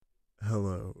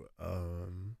Hello.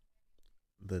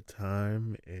 The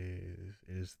time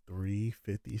is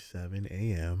 3:57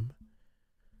 a.m.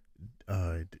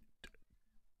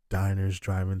 Diners,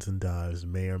 drive-ins, and dives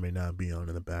may or may not be on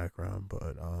in the background,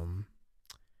 but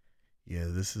yeah,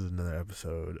 this is another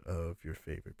episode of your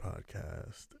favorite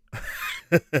podcast,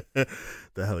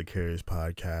 the Hella Curious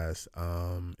podcast.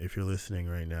 If you're listening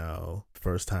right now,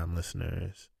 first-time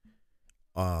listeners,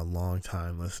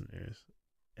 long-time listeners,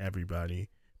 everybody,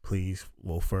 please,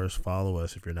 first follow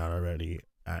us if you're not already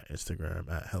at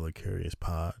Instagram at Hella Curious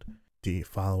Pod.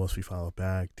 Follow us, we follow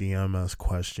back. DM us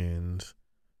questions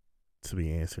to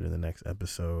be answered in the next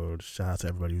episode. Shout out to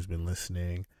everybody who's been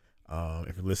listening.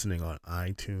 If you're listening on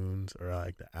iTunes or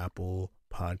like the Apple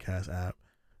Podcast app,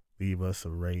 leave us a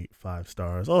rate, 5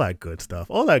 stars, all that good stuff,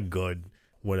 all that good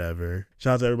whatever.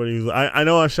 Shout out to everybody who's I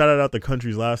know I shouted out the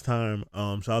countries last time.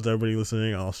 Shout out to everybody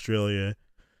listening in Australia.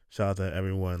 Shout out to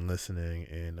everyone listening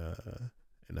in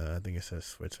I think it says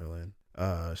Switzerland.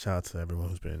 Shout out to everyone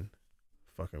who's been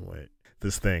fucking with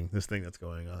this thing that's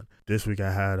going on. This week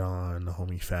I had on the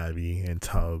homie Fabby and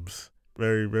Tubbs.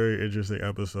 Very, very interesting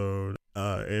episode.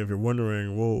 If you're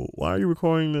wondering, well, why are you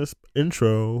recording this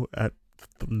intro at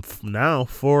now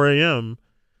 4 a.m.?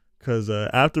 Because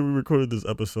after we recorded this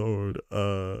episode,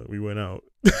 we went out.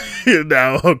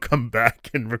 Now I'll come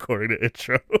back and record the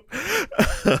intro.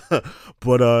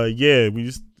 But yeah, we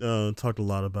just talked a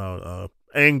lot about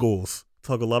angles.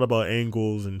 Talk a lot about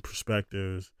angles and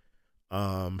perspectives.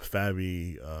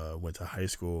 Fabby went to high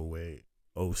school with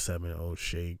 070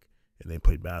 Shake, and they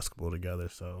played basketball together.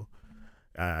 So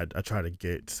I try to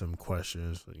get some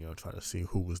questions, try to see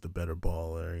who was the better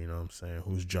baller, you know what I'm saying,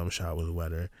 whose jump shot was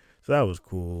wetter. So that was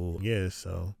cool. Yeah,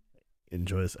 so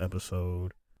enjoy this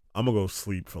episode. I'm gonna go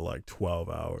sleep for like 12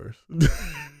 hours.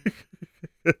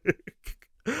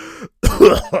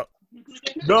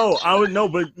 No, I would know,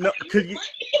 but no, cause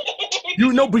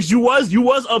but you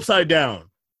was upside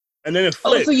down, and then it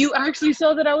flipped. Oh, so you actually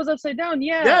saw that I was upside down?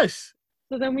 Yeah. Yes.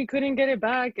 So then we couldn't get it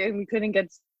back, and we couldn't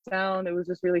get sound. It was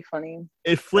just really funny.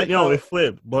 It flipped. It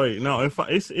flipped, but no,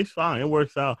 it's fine. It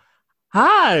works out.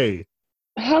 Hi.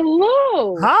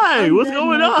 Hello. Hi. What's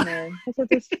going on? That's what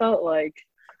this felt like.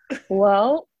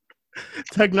 Well,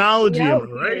 technology,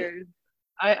 right?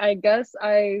 I guess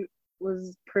I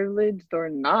was privileged or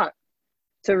not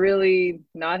to really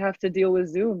not have to deal with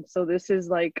Zoom. So this is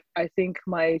like, I think,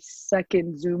 my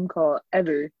second Zoom call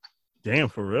ever. Damn,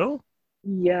 for real?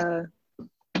 Yeah.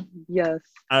 Yes.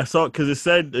 I saw, because it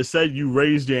said you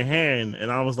raised your hand, and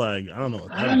I was like, I don't know.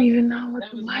 I don't even know what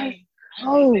the life.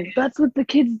 Oh, that's what the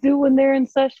kids do when they're in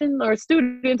session, or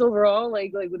students overall,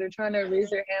 like when they're trying to raise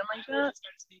their hand like that.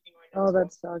 Oh,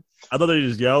 that sucks. I thought they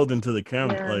just yelled into the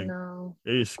camera, no.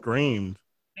 They just screamed.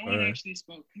 No one actually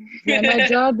spoke. Yeah, my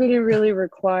job didn't really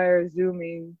require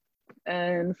Zooming,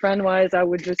 and friend-wise, I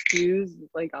would just use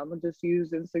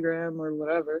Instagram or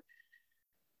whatever,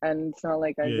 and it's not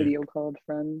like I video called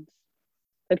friends.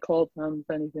 I'd call them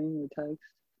if anything or text.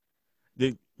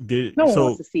 No one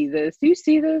wants to see this. Do you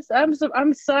see this?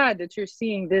 I'm sad that you're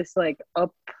seeing this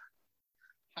up.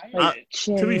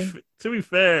 To be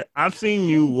fair, I've seen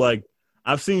you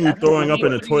throwing up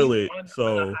in a toilet.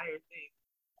 So.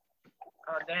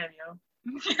 Oh damn, yo.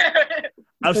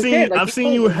 I've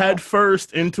seen you head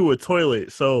first into a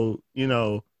toilet. So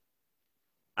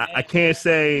I can't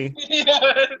say.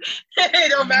 It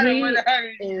don't matter what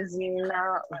is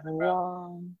not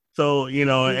wrong. So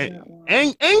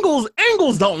angles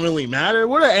don't really matter.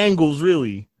 What are angles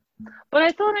really? But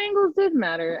I thought angles did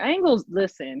matter. Angles,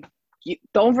 listen, you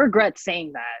don't regret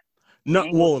saying that. No,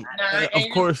 of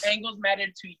course, angles matter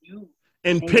to you.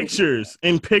 In pictures,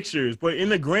 but in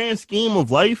the grand scheme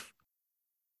of life,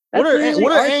 what are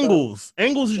angles?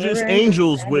 Angles are just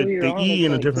angels with the E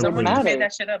in a different place. Somebody made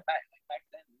that shit up back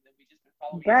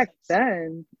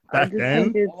then. Back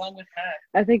then. Along with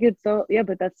that. I think it's so, yeah,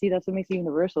 but that's what makes it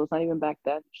universal. It's not even back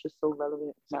then. It's just so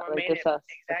relevant. It's not like it's us.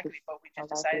 Exactly, but we just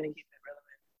decided to keep it relevant.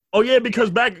 Oh yeah, because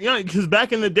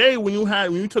back in the day when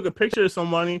you took a picture of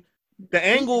somebody, the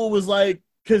angle was like,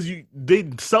 because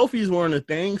selfies weren't a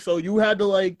thing, so you had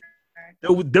to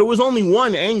there was only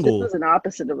one angle. This is an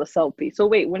opposite of a selfie. So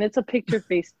wait, when it's a picture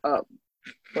face up,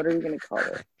 what are we gonna call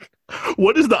it?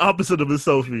 What is the opposite of a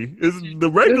selfie? Is the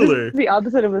regular? The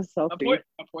opposite of a selfie.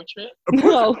 A portrait?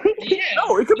 No. Yeah.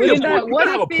 No, it could be a portrait. You can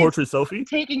have a portrait selfie.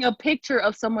 Taking a picture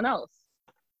of someone else.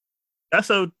 That's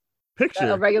a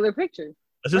picture. A regular picture.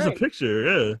 It's just a picture,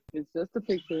 yeah. It's just a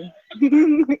picture.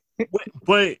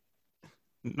 but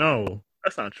no,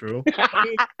 that's not true.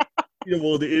 Yeah,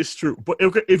 well, it is true. But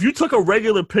if you took a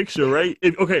regular picture, right?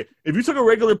 If you took a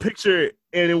regular picture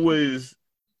and it was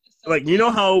Like, you know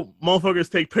how motherfuckers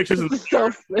take pictures of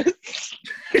selfless.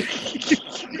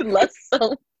 Less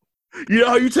self. You know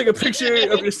how you take a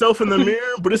picture of yourself in the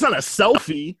mirror, but it's not a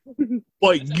selfie.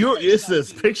 But it's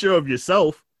this picture of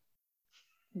yourself.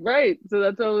 Right. So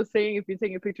that's what I was saying. If you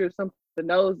take a picture of something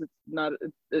else, it's not.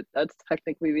 That's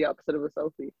technically the opposite of a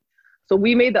selfie. So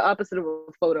we made the opposite of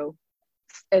a photo,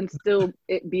 and still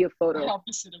it be a photo.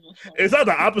 It's not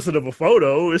the opposite of a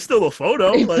photo. It's still a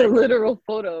photo. It's a literal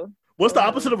photo. What's the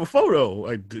opposite of a photo?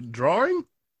 Like drawing?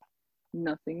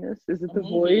 Nothingness. Is it the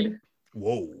void?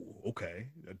 Whoa. Okay.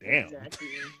 Damn. Exactly.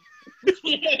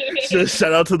 Just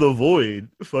shout out to the void.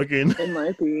 Fucking. It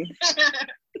might be.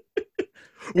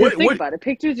 Think about it.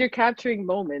 Pictures, you're capturing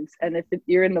moments, and if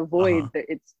you're in the void,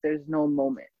 there's no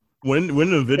moment. Wouldn't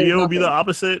the video be the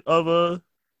opposite of a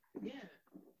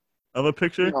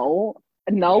picture?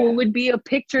 No, it would be a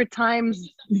picture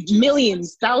times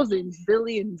millions, thousands,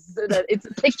 billions. It's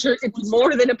a picture. It's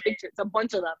more than a picture. It's a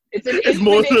bunch of them. It's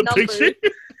more than a picture.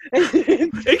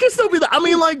 It can still be I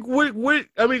mean, like, what?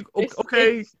 I mean,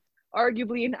 okay. It's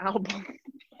arguably an album.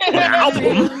 An album. A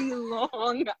really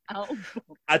long album.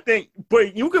 I think,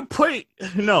 but you could put.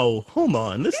 No, hold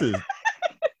on.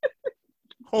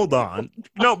 Hold on.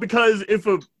 No, because if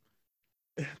the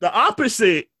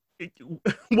opposite.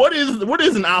 What is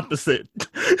an opposite?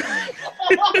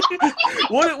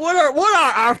 what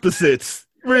are opposites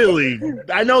really?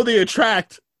 I know they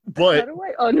attract, but how do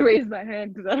I unraise my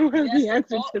hand because I don't have the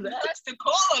answer to that? That's to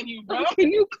call on you, bro.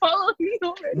 Can you call on me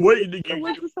already?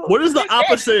 What is the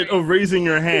opposite of raising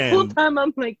your hand? The whole time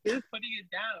I'm like this, putting it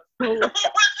down.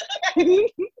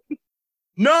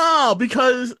 No,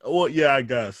 because I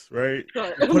guess right.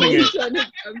 I'm trying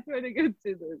to get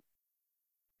to this.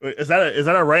 Wait, is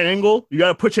that a right angle? You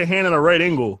gotta put your hand in a right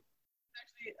angle.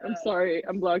 I'm sorry,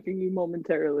 I'm blocking you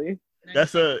momentarily.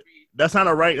 That's not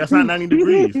a right. That's not 90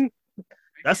 degrees.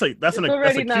 That's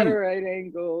already not a right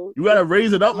angle. You gotta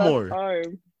raise it up more.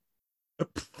 Arm. All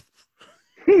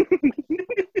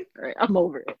right, I'm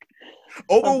over it.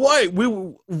 Over what?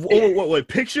 What?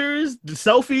 Pictures, the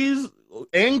selfies,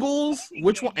 angles.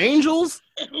 Which one? Angels?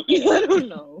 I don't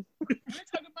know. We're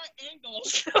talking about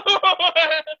angles.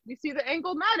 You see, the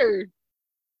angle matters.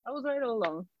 I was right all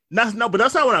along. But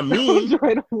that's not what I mean.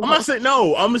 Right I'm not saying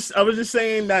no. I was just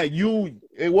saying that your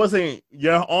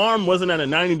arm wasn't at a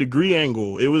 90-degree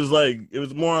angle. It was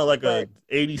more like a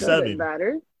 87. Does it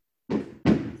matter?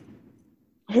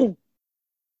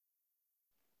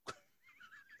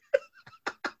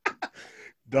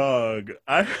 Dog,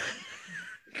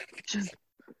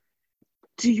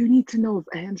 do you need to know if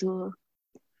Angela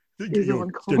is on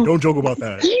call? Don't joke about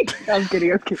that. I'm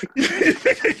kidding. I'm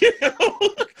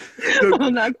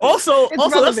not kidding. Also,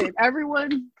 relevant.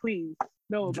 Everyone, please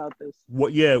know about this.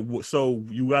 What? Yeah. So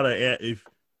you gotta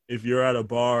if you're at a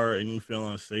bar and you feel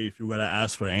unsafe, you gotta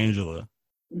ask for Angela.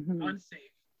 Mm-hmm.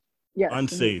 Unsafe. Yeah.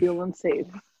 Unsafe. You feel unsafe.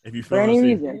 If you feel for any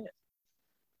unsafe, reason.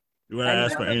 You gotta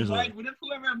ask for Angela. What if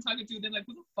whoever I'm talking to, they're like,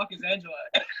 "Who the fuck is Angela?"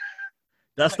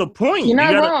 That's the point. You're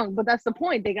not wrong, but that's the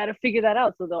point. They got to figure that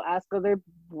out. So they'll ask other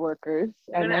workers,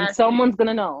 and then someone's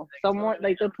gonna know.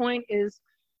 The point is,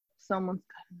 someone's.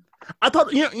 I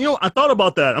thought I thought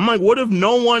about that. I'm like, what if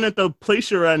no one at the place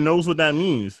you're at knows what that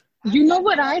means? You know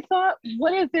what I thought?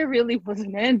 What if there really was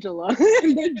an Angela?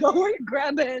 They go and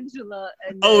grab Angela.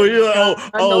 And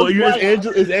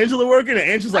is Angela working? And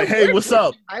Angela's like, hey, what's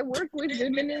up? I work with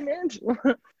women named Angela.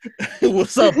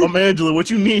 What's up? I'm Angela.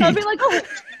 What you need? I'll be like, oh,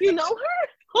 you know her?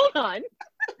 Hold on.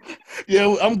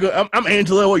 Yeah, I'm good. I'm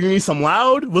Angela. What, you need some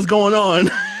loud? What's going on?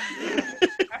 I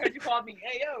heard you call me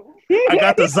Ayo. I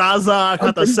got the Zaza. I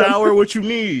got the sour. What you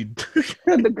need?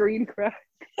 The green crack.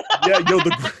 Yeah,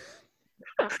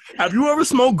 have you ever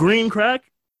smoked green crack?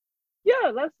 Yeah,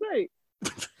 last night.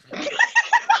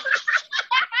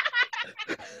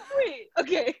 Wait,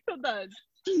 okay, hold on.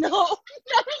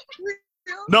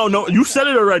 No, you said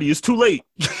it already. It's too late.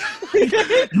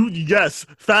 Yes,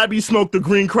 Fabby smoked the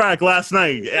green crack last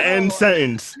night. End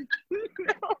sentence. No.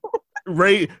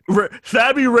 Fabby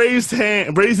raised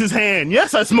his hand.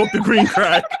 Yes, I smoked the green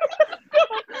crack.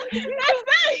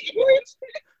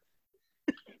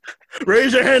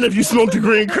 Raise your hand if you smoked the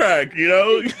green crack. You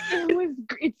know.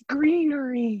 It's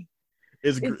greenery.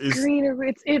 It's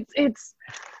greenery. It's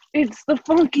the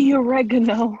funky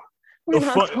oregano. We're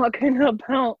not talking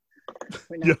about this.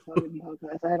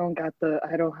 I don't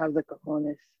have the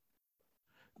cojones.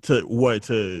 To what?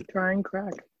 To trying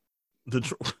crack.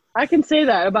 I can say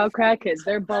that about crackheads.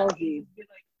 They're ballsy.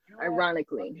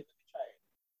 Ironically.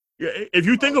 Yeah, if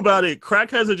you think about it,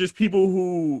 crackheads are just people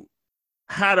who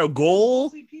had a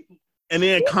goal and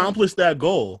they accomplished that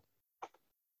goal.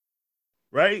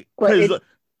 Right? Because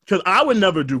Because I would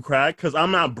never do crack because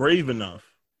I'm not brave enough.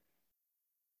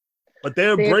 But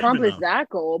they're They brave accomplish enough. that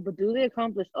goal, but do they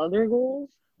accomplish other goals?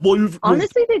 Well,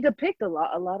 Honestly, they depict a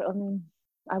lot of. I mean,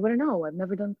 I wouldn't know. I've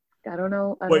never done. I don't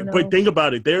know. But think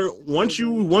about it. Once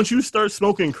you start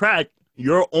smoking crack,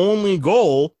 your only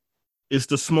goal is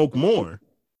to smoke more.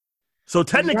 So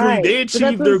technically, they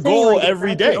achieve their goal like,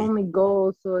 every that's day. The only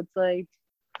goal, so it's like.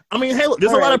 I mean, hey, look,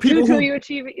 there's a lot of people who you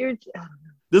achieve it.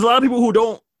 There's a lot of people who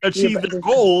don't achieve their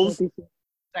goals.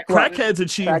 Crackheads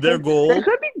achieve their goal. They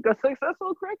could be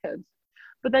successful crackheads,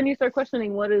 but then you start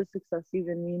questioning what does success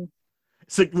even mean?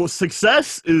 Well,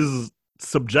 success is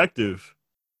subjective.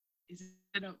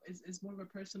 It's more of a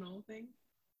personal thing.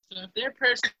 So if they're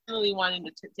personally wanting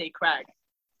to take crack,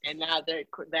 and now they're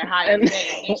high and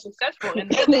they're successful in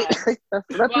their lives,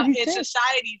 well, in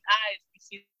society's eyes, we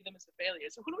see them as a failure.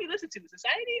 So who do we listen to, the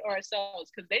society or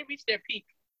ourselves? Because they reach their peak.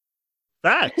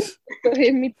 Facts.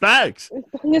 Facts.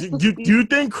 Do you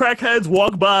think crackheads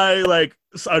walk by like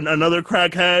another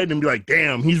crackhead and be like,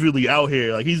 "Damn, he's really out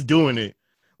here. Like he's doing it.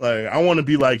 Like I want to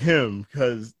be like him,"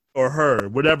 or her,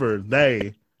 whatever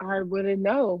they. I wouldn't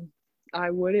know.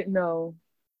 And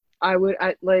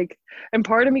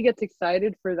part of me gets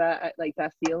excited for that, like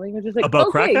that feeling. It's just like, about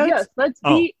okay, crackheads? Yes, let's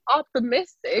be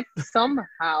optimistic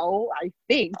somehow. I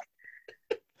think.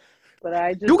 But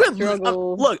I just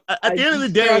struggle. Look, at the end of the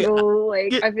day,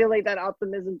 I feel like that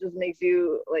optimism just makes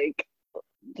you like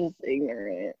just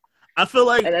ignorant. I feel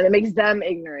like, and then it makes them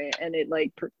ignorant, and it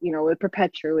like it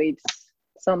perpetuates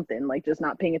something like just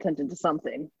not paying attention to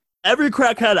something. Every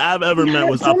crackhead I've ever met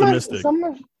was optimistic.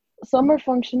 Some are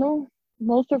functional.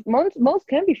 Most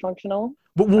can be functional.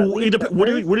 But what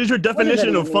is your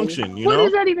definition of function? What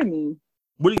does that even mean?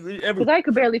 Because I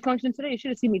could barely function today. You should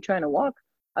have seen me trying to walk.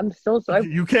 I'm so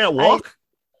sorry. You can't walk?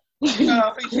 It's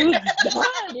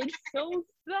so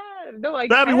sad. No,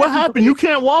 Babby, what happened? You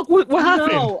can't walk? What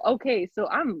happened? No, okay, so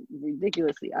I'm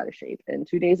ridiculously out of shape. And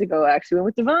 2 days ago, I actually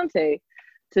went with Devontae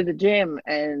to the gym,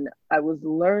 and I was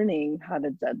learning how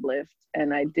to deadlift,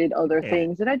 and I did other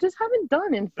things that I just haven't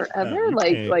done in forever,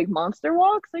 like monster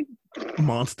walks.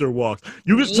 Monster walks.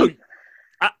 You're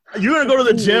gonna go to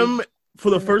the gym for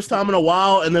the first time in a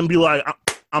while and then be like,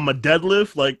 I'm a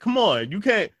deadlift. Like, come on, you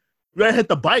can't. You gotta hit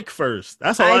the bike first.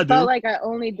 That's all I do. I felt like I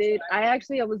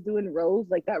was doing rows,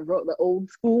 like that row, the old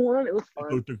school one. It was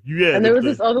fun. Yeah. And there was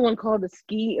this other one called a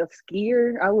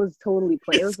skier. I was totally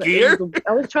playing.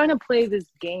 I was trying to play this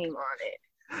game on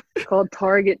it called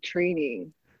Target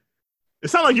Training. It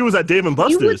sounded like you was at Dave and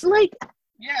Buster's. You was like,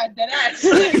 yeah, deadass.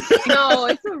 No,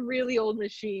 it's a really old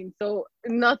machine, so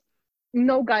no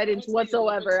guidance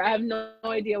whatsoever. I have no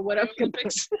idea what I'm gonna do.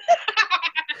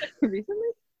 Recently?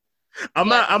 I'm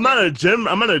not a gym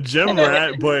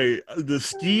rat, but the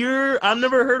skier, I've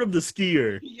never heard of the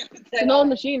skier. It's an old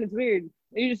machine. It's weird.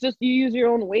 You use your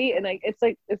own weight, and it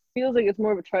feels like it's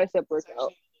more of a tricep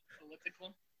workout.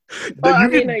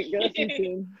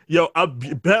 Yo, I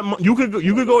bet you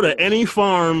could go to any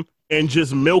farm and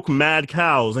just milk mad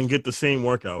cows and get the same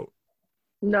workout.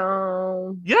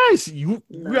 No. Yes, you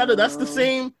gotta. That's the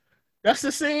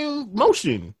same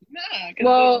motion.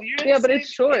 Well, yeah, but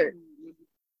it's short.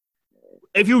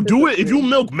 If you do it, if you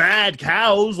milk mad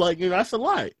cows, that's a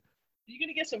lot. You're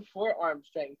gonna get some forearm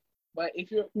strength, but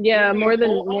if you're more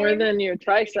than your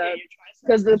tricep,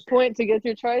 because the point to get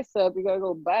your tricep, you gotta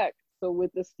go back. So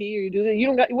with the skier, you do that. You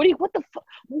don't got what the fuck?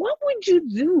 What would you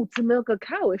do to milk a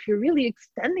cow if you're really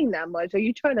extending that much? Are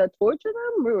you trying to torture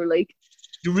them or like?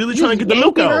 You're really trying to get the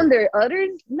milk out on their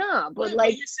udders? Nah, but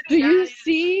do you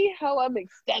see how I'm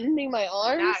extending my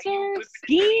arms, sir?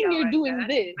 Skiing, you're doing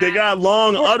this. They got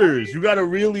long udders. You gotta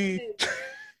really.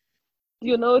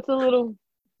 It's a little.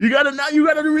 You gotta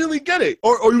really get it,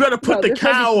 or you gotta put the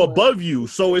cow above you,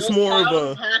 so it's more of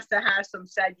a. Has to have some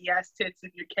saggy ass tits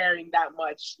if you're carrying that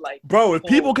much, like. Bro, if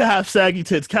people can have saggy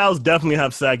tits, cows definitely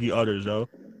have saggy udders, though.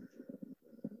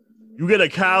 You get a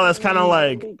cow that's kind of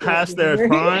like past their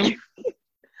prime.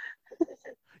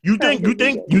 You think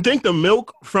the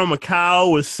milk from a cow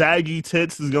with saggy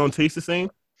tits is gonna taste the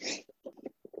same?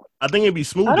 I think it'd be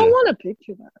smoother. I don't want to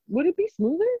picture that. Would it be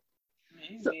smoother?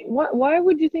 So, why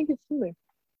would you think it's smoother?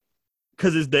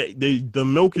 Because it's the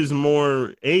milk is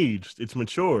more aged. It's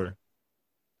mature.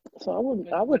 So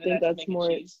I would think that's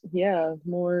more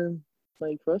more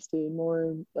like crusty,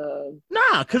 more.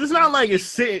 Nah, because it's not like it's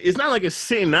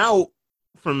sitting out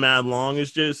for mad long.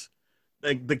 It's just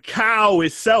like the cow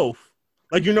itself.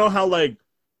 Like, you know how like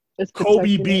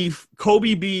Kobe beef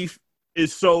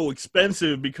is so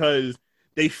expensive because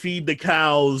they feed the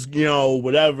cows,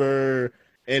 whatever,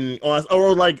 and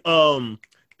or like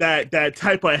that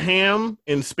type of ham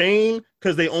in Spain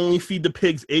because they only feed the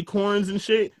pigs acorns and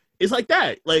shit. It's like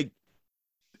that. Like,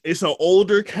 it's an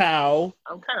older cow.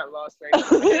 I'm kind of lost right now.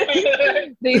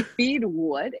 They feed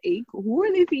what? Who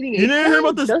are they feeding? You didn't hear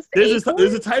about this? Just There's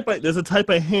a type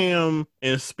of ham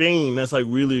in Spain that's like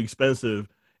really expensive,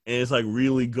 and it's like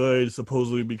really good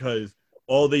supposedly because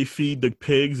all they feed the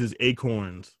pigs is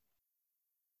acorns.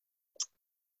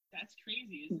 That's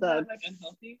crazy. Is that like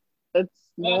unhealthy? It's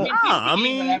well, not. I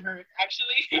mean, whatever.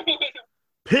 Actually,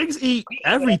 pigs eat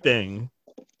everything.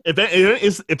 If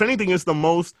anything, it's the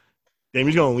most. Damn,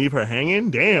 you're gonna leave her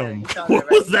hanging? Damn, Yeah, what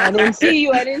was that? I didn't see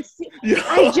you. I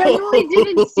genuinely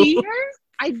didn't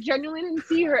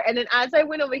see her. And then as I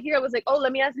went over here, I was like, oh,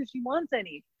 let me ask if she wants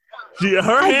any.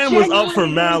 Her hand was up for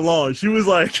mad long. She was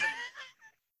like,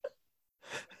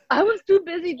 I was too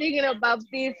busy thinking about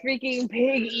these freaking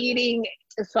pig eating.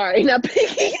 Sorry, not pig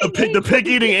eating. the pig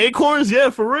eating acorns?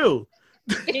 Yeah, for real.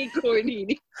 Acorn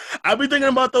eating. I've been thinking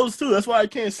about those too. That's why I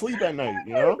can't sleep at night,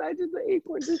 you know? Imagine the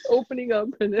acorn just opening up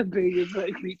and the pig is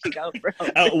like reaching out for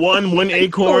help. At one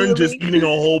acorn just eating a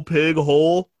whole pig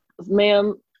whole.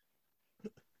 Ma'am.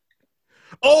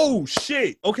 Oh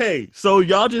shit. Okay, so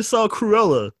y'all just saw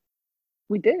Cruella.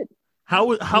 We did. How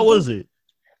was it?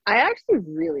 I actually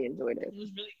really enjoyed it. it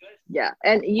was really good. Yeah,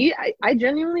 and I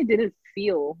genuinely didn't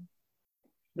feel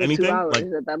the Anything? 2 hours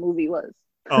Like- that movie was.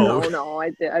 Oh. No, I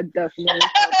definitely.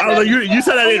 I was like, you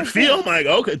said I didn't feel. I'm like,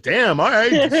 okay, damn, all right,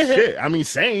 shit. I mean,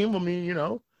 same. I mean, you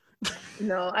know.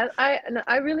 No,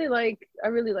 I really like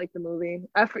the movie.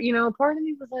 Part of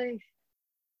me was like,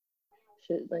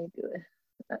 shit,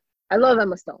 I love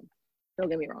Emma Stone. Don't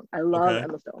get me wrong, I love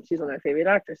Emma Stone. She's one of my favorite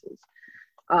actresses.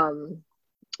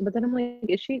 But then I'm like,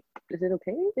 is it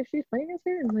okay if she's playing this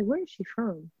here? And I'm like, where is she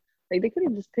from? Like, they could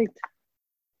have just picked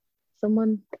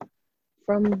someone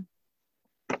from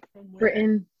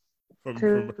Britain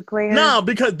to play her. No,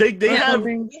 because they have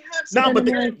no, but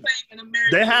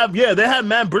they have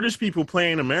mad British people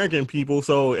playing American people,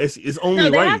 so it's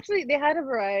only right. They had a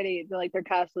variety. Like their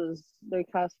cast was I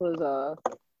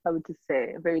would just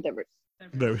say very diverse.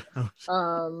 Think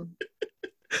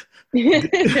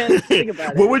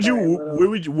about what would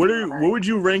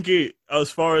you rank it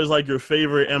as far as like your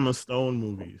favorite Emma Stone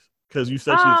movies? Because you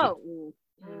said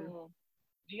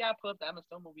you gotta pull up the Emma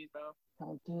Stone movies, bro.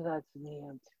 Don't do that to me.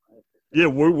 I'm too yeah.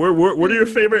 What are your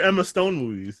favorite Emma Stone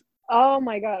movies? Oh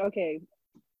my god. Okay.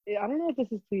 I don't know if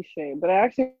this is cliche, but I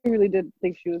actually really did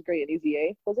think she was great in Easy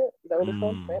A. Was it? Is that what it's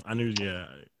called? Right? I knew. Yeah.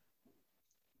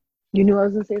 You knew I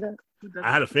was gonna say that.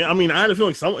 I had a feeling.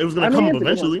 it was gonna come up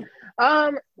eventually.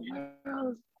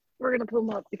 We're gonna pull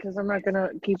them up because I'm not gonna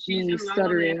keep you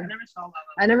stuttering.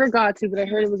 I never got to, but I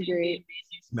heard it was great.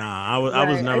 Nah, I was never.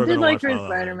 I did gonna like watch her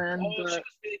Spider-Man. Oh, she was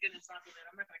really good in Zombieland.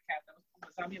 I'm not gonna cap that.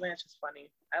 Zombieland's just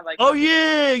funny. I like. Oh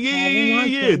yeah.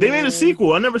 They made a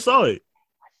sequel. I never saw it.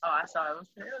 Oh, I saw it.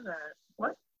 It was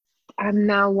what? I'm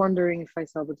now wondering if I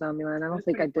saw the Zombieland. I don't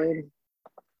think I did.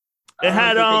 It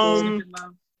had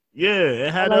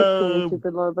it had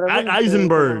Stupid Love, but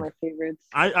Eisenberg. One of my favorites.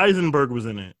 Eisenberg was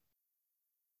in it.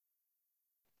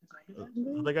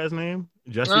 What's that guy's name?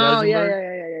 Jesse Eisenberg?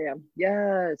 Yeah.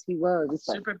 Yes, he was.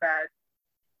 Super bad.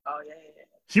 Oh yeah.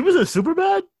 She was in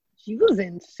Superbad? She was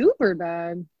in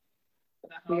Superbad.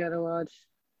 We gotta watch.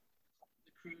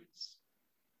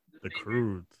 The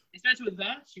Croods. It starts with the.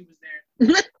 She was there.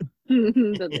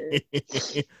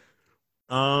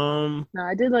 No,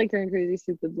 I did like her in Crazy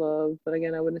Stupid Love, but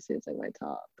again, I wouldn't say it's like my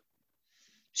top.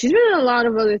 She's been in a lot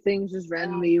of other things just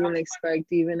randomly you wouldn't expect,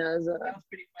 even as a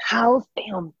House.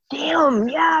 Damn,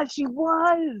 yeah, she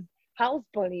was House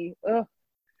Bunny. Ugh.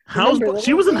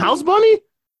 She was in House Bunny?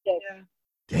 Yeah.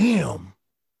 Damn.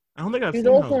 I don't think I've seen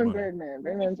House also in Bunny. Birdman.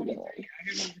 Birdman's a good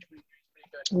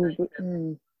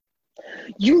one.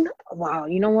 Wow,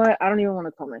 you know what? I don't even want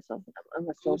to call myself an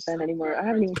Emma Stone fan anymore. I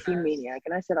haven't even seen Maniac,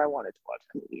 and I said I wanted to watch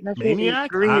that movie. Maniac?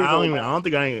 I don't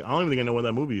think I know what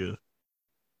that movie is.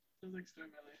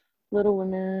 Little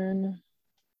Women.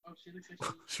 Oh, she looks like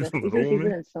She's She's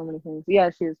been in so many things. Yeah,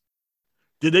 she is.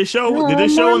 Did they show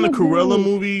in the Cruella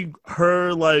movie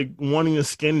her like wanting to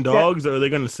skin dogs, or are they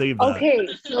gonna save that? Okay,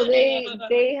 so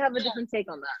they have a different take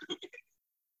on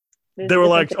that. They were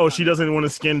like, oh, she doesn't want to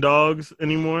skin dogs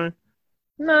anymore?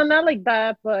 No, not like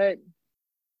that, but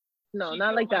no,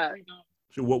 not like that.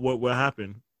 So what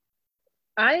happened?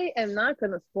 I am not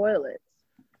gonna spoil it.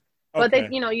 But Okay.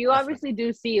 you obviously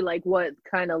do see like what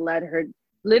kind of led her to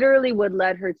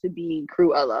be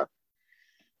Cruella.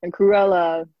 And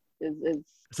Cruella is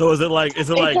So is it like it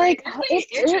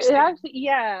actually,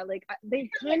 yeah, like they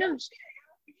kind of,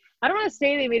 I don't want to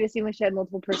say they made it seem like she had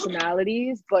multiple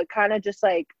personalities, but kind of just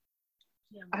like,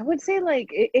 I would say like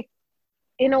it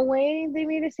in a way they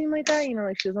made it seem like that,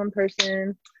 like she was one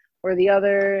person, or the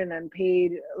other, and then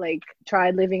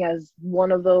tried living as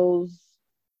one of those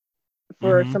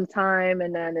for some time,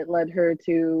 and then it led her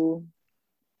to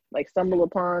stumble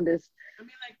upon this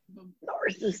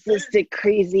narcissistic,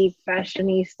 crazy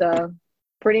fashionista,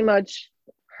 pretty much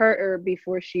her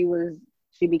before she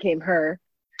became her.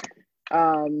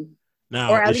 Now,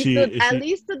 or at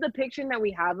least the depiction that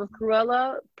we have of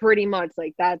Cruella, pretty much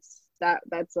that's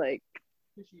like.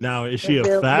 Now, is she a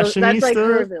fashionista? That's like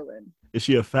her villain. Is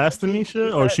she a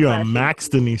fashionista or is she a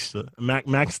Maxtonista?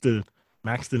 Maxtonista.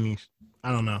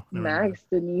 I don't know.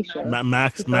 Maxtonista.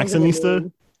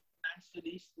 Maxtonista?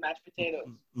 Mashed potatoes.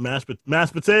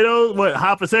 Mashed potatoes? What?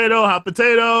 Hot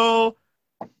potato.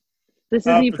 This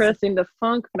is me pressing the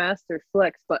Funk Master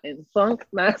Flex button. Funk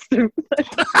Master Flex.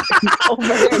 Hold on.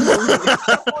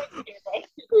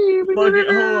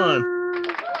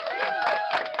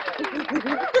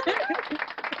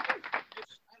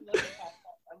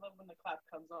 I love when the clap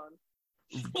comes on.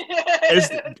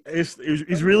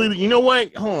 It's really, you know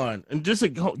what? Hold on, and just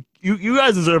you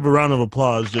guys deserve a round of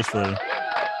applause just for.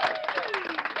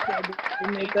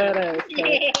 Make that ass.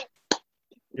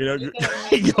 You know,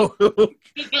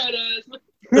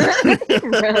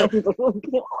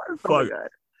 Fuck.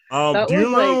 Do you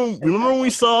remember when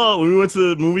we went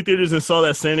to movie theaters and saw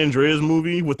that San Andreas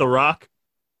movie with The Rock?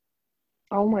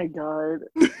 Oh my god!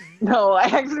 No, I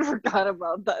actually forgot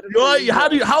about that.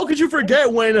 How could you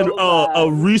forget when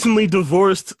a recently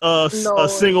divorced a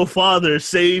single father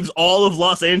saves all of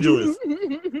Los Angeles?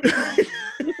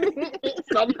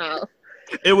 Somehow.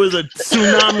 It was a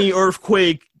tsunami,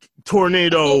 earthquake,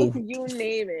 tornado. You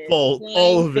name it.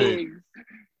 All of it.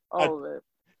 All of it.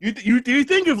 Do you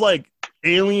think if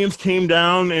aliens came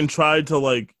down and tried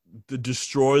to to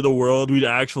destroy the world, we'd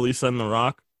actually send The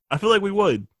Rock? I feel like we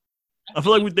would. I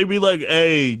feel like they'd be like,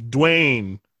 "Hey,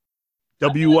 Dwayne,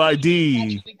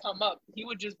 WID." Come up. He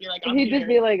would just be like, "He'd just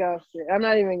be like, oh shit, I'm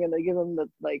not even gonna give him the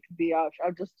option.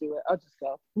 I'll just do it. I'll just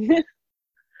go."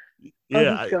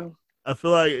 Yeah, I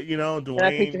feel like Dwayne. And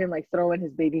I picture him throwing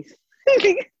his babies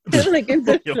in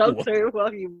the shelter while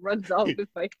he runs off to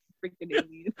fight freaking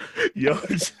aliens. Yo.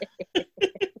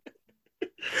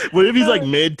 What if he's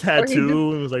mid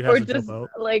tattoo and was has to jump out?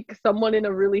 Someone in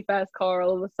a really fast car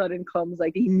all of a sudden comes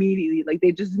immediately,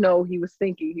 they just know he was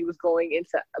thinking he was going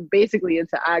into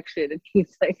action, and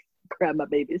he's grab my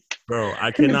babies. Bro, I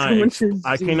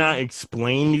cannot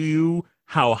explain to you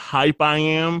how hype I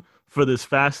am for this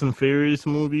Fast and Furious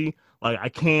movie. I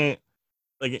can't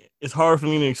it's hard for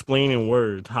me to explain in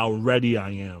words how ready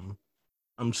I am.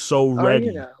 I'm so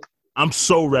ready. I'm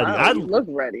so ready. Wow, you look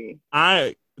ready.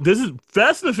 This is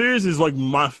Fast and Furious is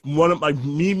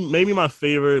maybe my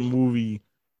favorite movie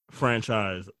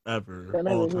franchise ever. I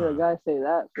never hear a guy say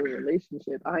that for a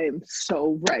relationship. I am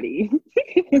so ready.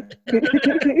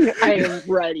 I am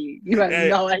ready. You have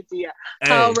no idea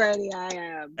how ready I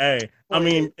am. Hey, I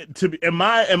mean, in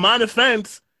my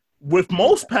defense, with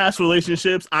most past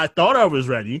relationships, I thought I was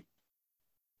ready,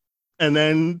 and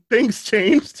then things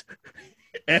changed,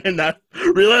 and I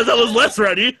realized I was less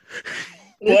ready.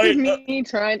 This is me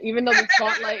trying, even though the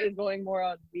spotlight is going more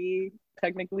on me,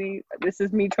 technically, this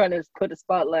is me trying to put a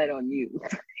spotlight on you.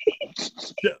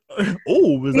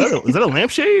 Oh, is that a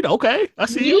lampshade? Okay, I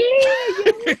see you.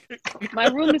 Yeah. My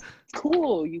room is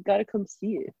cool. You gotta come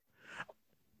see it.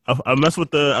 I mess with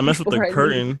the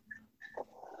curtain.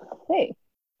 Hey,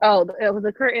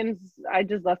 the curtains. I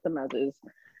just left them as is.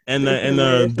 And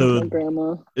the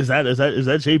grandma. Is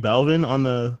that J Balvin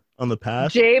on the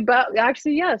pass?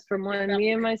 Actually, yes. From when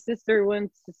me and my sister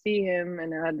went to see him,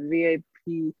 and I had VIP.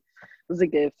 It was a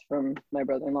gift from my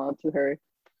brother-in-law to her.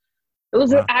 It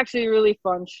was actually a really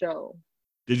fun show.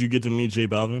 Did you get to meet J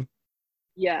Balvin?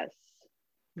 Yes,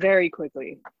 very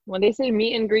quickly. When they say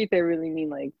meet and greet, they really mean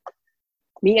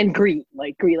meet and greet,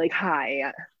 greet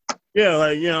hi.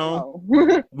 Yeah,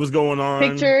 what's going on?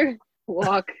 Picture,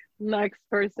 walk, next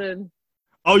person.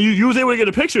 Oh, you was able to get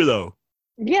a picture though.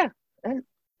 Yeah, and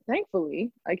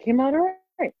thankfully I came out all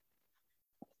right.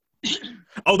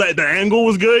 Oh, the angle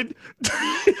was good.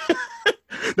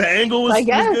 The angle was. I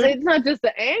guess was good? It's not just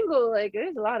the angle.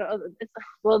 There's a lot of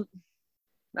other.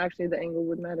 Actually, the angle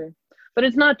would matter, but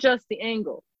it's not just the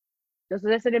angle. Just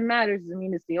as I said, it matters doesn't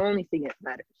mean it's the only thing that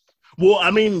matters. Well,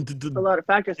 I mean, a lot of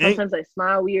factors. Sometimes I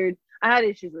smile weird. I had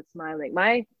issues with smiling.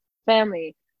 My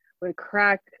family would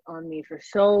crack on me for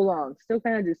so long. Still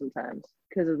kind of do sometimes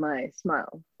because of my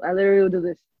smile. I literally would do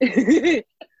this,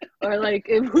 or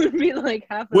it would be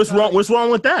half. What's wrong? What's wrong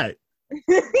with that?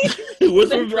 I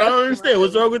don't understand.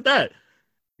 What's wrong with that?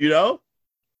 Yeah,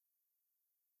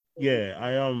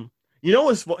 I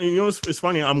It's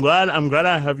funny. I'm glad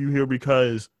I have you here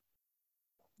because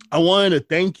I wanted to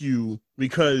thank you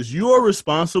because you are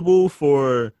responsible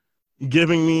for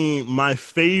giving me my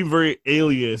favorite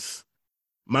alias,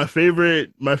 my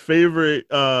favorite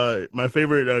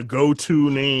go-to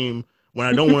name when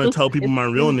I don't want to tell people my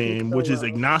real name, which is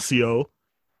Ignacio.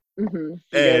 You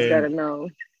guys gotta know.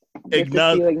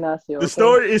 Ignacio. The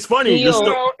story is funny.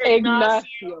 Ignacio.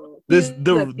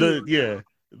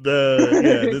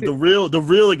 The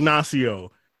real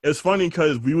Ignacio. It's funny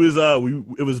because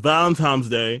it was Valentine's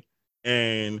Day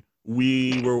and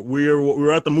we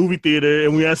were at the movie theater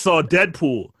and we saw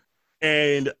Deadpool,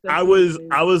 and there was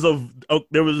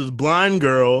this blind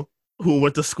girl who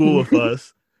went to school with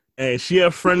us, and she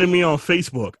had friended me on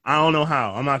Facebook. I don't know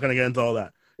how. I'm not gonna get into all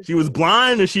that. She was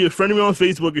blind and she had friended me on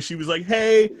Facebook, and she was like,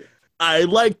 "Hey, I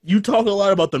like you talk a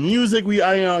lot about the music. You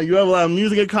have a lot of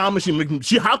music in common."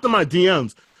 She hopped in my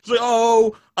DMs. She's like,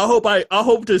 "Oh, I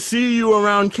hope to see you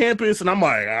around campus," and I'm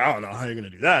like, "I don't know how you're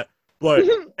gonna do that." But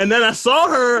and then I saw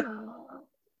her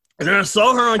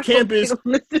on campus.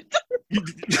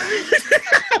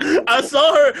 I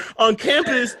saw her on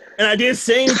campus, and I didn't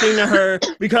say anything to her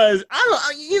because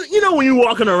you know when you're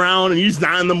walking around and you're just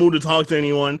not in the mood to talk to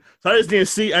anyone. So I just didn't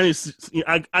see.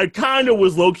 I kind of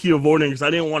was low key avoiding because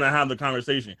I didn't want to have the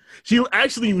conversation. She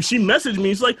messaged me.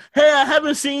 She's like, "Hey, I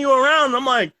haven't seen you around." And I'm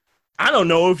like, I don't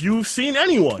know if you've seen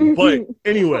anyone, but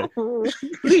anyway.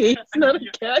 Please, not a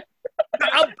cat.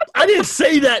 I didn't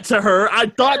say that to her. I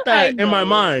thought that in my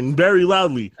mind very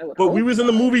loudly. But we was in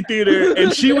the movie theater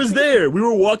and she was there. We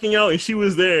were walking out and she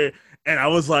was there. And I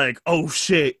was like, oh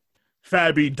shit,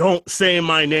 Fabi, don't say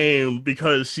my name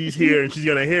because she's here and she's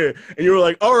going to hear it. And you were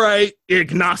like, all right,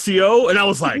 Ignacio. And I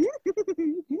was like,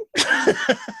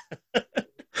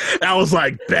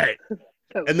 bet.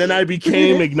 And then I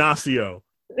became Ignacio.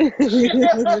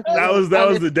 That was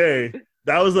the day.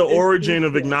 That was the origin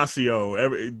of Ignacio.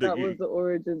 That was the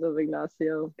origins of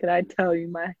Ignacio. Can I tell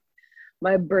you,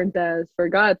 my burnt ass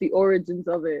forgot the origins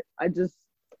of it. I just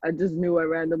knew I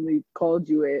randomly called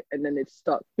you it, and then it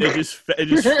stuck. It just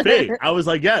fit. I was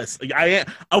like, yes, like, I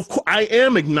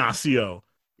am Ignacio.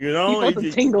 You know, you felt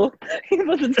the tingle. You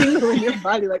felt the tingle in your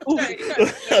body, like, ooh.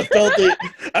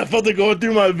 I felt it going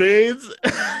through my veins.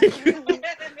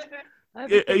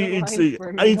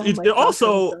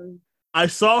 Also. I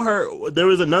saw her. There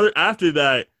was another after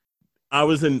that. I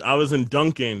was in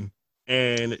Duncan,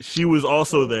 and she was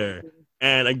also there.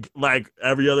 And like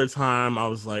every other time, I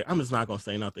was like, I'm just not gonna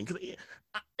say nothing because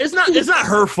it's not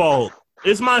her fault.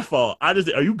 It's my fault. Are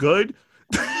you good?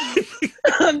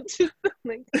 I'm just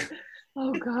like,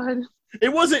 oh god.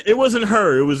 It wasn't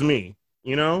her. It was me.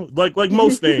 You know, like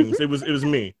most things, it was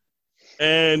me.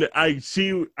 And That's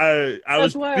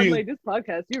why I'm like, this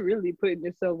podcast, you're really putting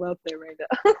yourself out there right now.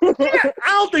 Yeah, I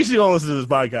don't think she's gonna listen to this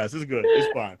podcast. It's good.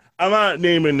 It's fine. I'm not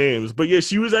naming names. But yeah,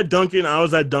 she was at Dunkin'. I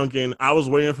was at Dunkin'. I was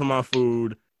waiting for my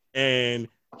food. And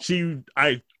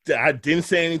I didn't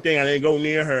say anything. I didn't go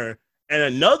near her. And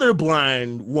another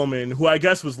blind woman, who I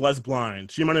guess was less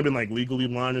blind. She might have been like legally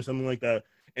blind or something like that.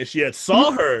 And she had saw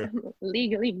her.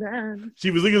 Legally blind. She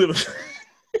was legally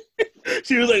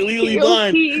She was like legally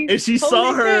blind, and she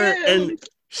saw her, and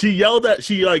she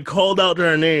called out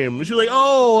her name. And she was like,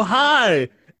 "Oh, hi!"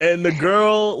 And the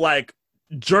girl like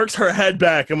jerks her head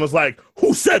back and was like,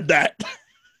 "Who said that?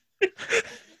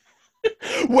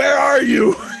 Where are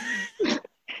you?"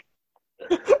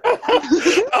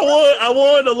 I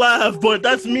wanted to laugh, but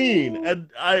that's mean.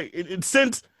 And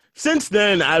since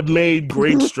then, I've made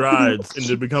great strides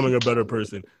into becoming a better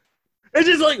person. It's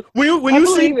just like when one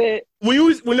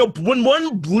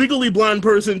legally blind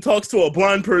person talks to a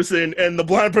blind person, and the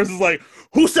blind person's like,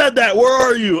 "Who said that? Where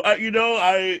are you?"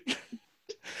 I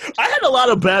had a lot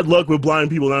of bad luck with blind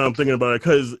people. Now I'm thinking about it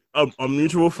because a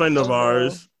mutual friend of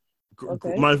ours,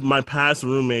 okay. my past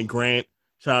roommate Grant.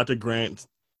 Shout out to Grant.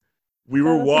 We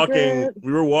were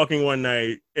walking one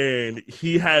night, and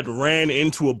he had ran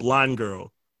into a blind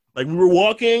girl. Like we were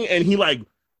walking, and he ran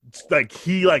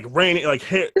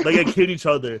hit each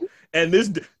other. And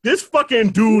this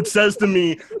fucking dude says to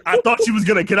me, "I thought she was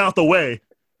gonna get out the way."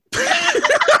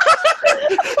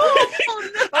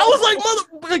 I was like,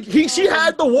 she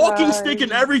had the walking stick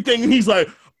and everything, and he's like,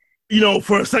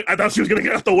 for a second, I thought she was gonna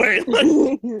get out the way. Like,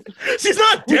 she's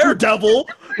not Daredevil.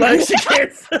 Like, she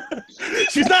can't.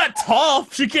 She's not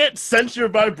tough. She can't sense your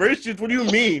vibrations. What do you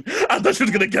mean? I thought she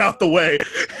was gonna get out the way.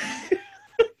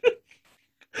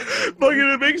 But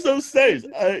it makes no sense.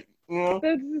 That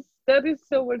is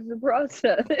so much to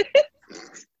process.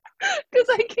 Because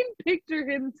I can picture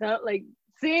him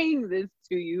saying this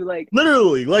to you, like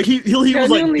literally, like he was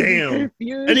like, damn,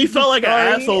 and he felt like an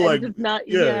asshole, like not,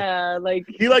 yeah, like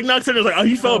he like knocks in, like, oh,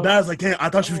 he felt bad, like, damn, I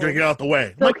thought she was gonna get out the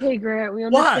way. It's okay, Grant, we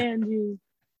understand you.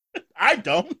 I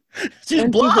don't. She's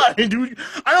blind, dude.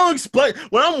 I don't explain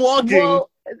when I'm walking. Well,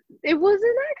 it was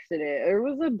an accident. It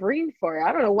was a brain fart.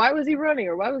 I don't know. Why was he running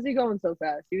or why was he going so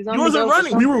fast? He wasn't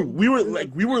running.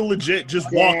 We were legit just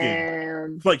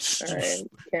walking. Like, right.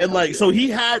 And like, so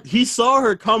he saw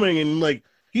her coming and like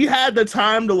he had the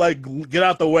time to like get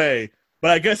out the way,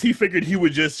 but I guess he figured she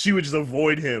would just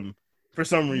avoid him for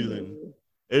some reason.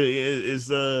 It's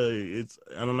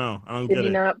I don't know. I don't get it. Did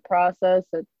he not process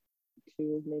that she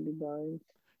was maybe blind?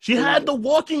 She had the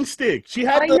walking stick.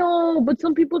 I know, but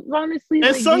some people honestly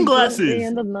and like, sunglasses,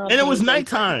 and it was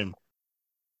nighttime.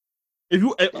 If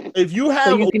you have,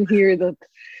 so you can hear the.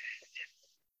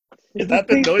 Is that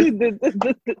the noise? Is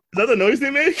that the noise they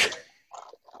make?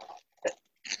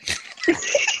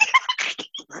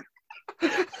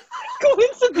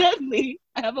 Coincidentally,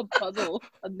 I have a puzzle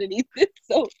underneath it,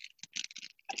 so.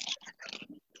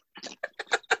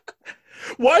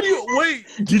 Why do you wait?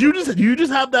 Did you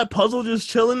just have that puzzle just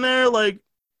chilling there? Like,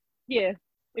 yeah,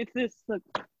 it's this. Look.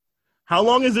 How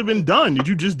long has it been done? Did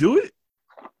you just do it?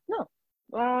 No,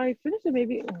 I finished it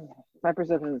maybe. My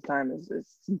perception of time is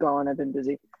gone. I've been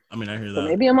busy. I mean, I hear so that.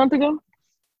 Maybe a month ago.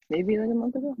 Maybe like a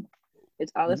month ago.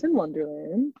 It's Alice in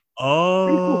Wonderland.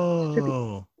 Oh,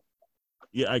 cool.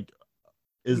 Yeah.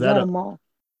 Is that a mall?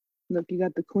 Look, you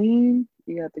got the Queen.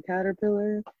 You got the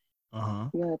Caterpillar.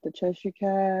 You got the Cheshire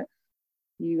Cat.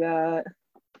 You got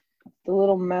the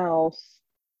little mouse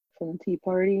from the Tea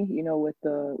Party, you know, with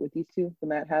these two, the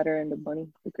Mad Hatter and the bunny,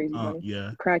 the crazy bunny.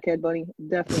 Yeah. The crackhead bunny,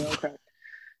 definitely on crack.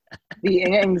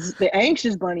 The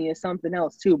anxious bunny is something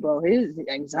else too, bro. His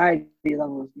anxiety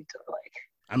levels need to like.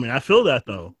 I mean, I feel that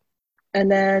though.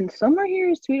 And then somewhere here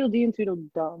is Tweedledee and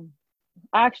Tweedledum.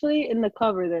 Actually, in the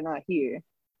cover, they're not here.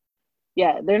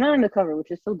 Yeah, they're not in the cover, which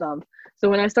is so dumb. So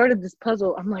when I started this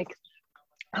puzzle, I'm like,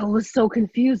 I was so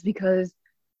confused because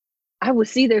I would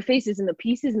see their faces in the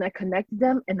pieces and I connected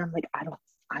them and I'm like,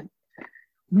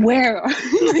 where are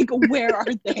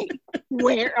they?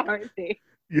 Where are they?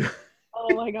 Yeah.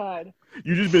 Oh my God.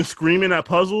 You just been screaming at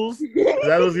puzzles?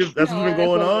 That's what's been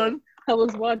going on? I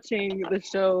was watching the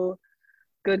show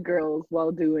Good Girls while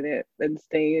doing it and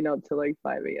staying up till like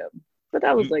 5 a.m. But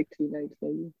that was like 2 nights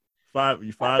maybe. 5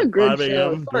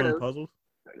 a.m. doing puzzles?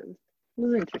 It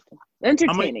was interesting.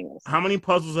 Entertaining. How many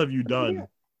puzzles have you done?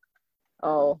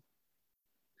 Oh.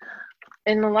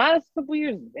 In the last couple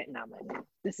years, not many.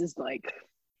 This is like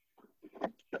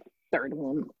the third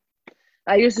one.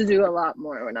 I used to do a lot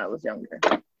more when I was younger.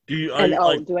 Do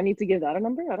I need to give that a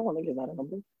number? I don't want to give that a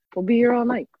number. We'll be here all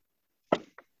night.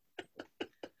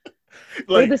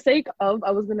 For the sake of,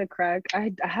 I was gonna crack.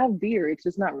 I have beer. It's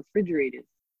just not refrigerated.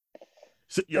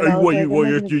 So,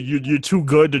 you're too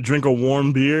good to drink a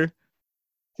warm beer?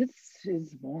 This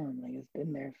is warm. Like it's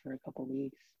been there for a couple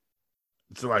weeks.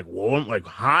 It's like warm, like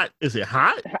hot. Is it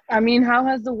hot? I mean, how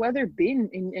has the weather been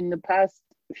in the past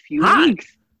few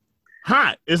weeks?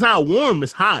 Hot. It's not warm.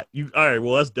 It's hot. All right.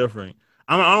 Well, that's different.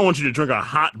 I don't want you to drink a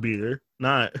hot beer.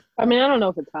 Not. I mean, I don't know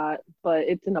if it's hot, but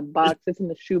it's in a box. It's in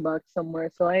the shoebox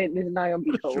somewhere, so it's not gonna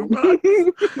be cold.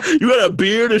 You got a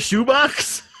beer in a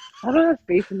shoebox? I don't have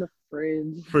space in the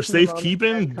fridge for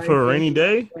safekeeping for a rainy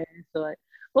day. So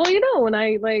well, you know, when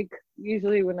I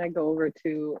usually when I go over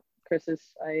to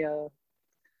Chris's,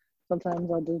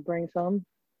 sometimes I'll just bring some.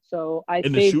 So I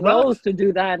save those to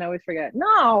do that, and I always forget.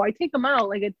 No, I take them out.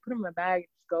 Like I put them in my bag and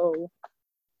just go,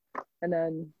 and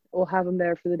then we'll have them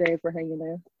there for the day if we're hanging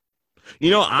there.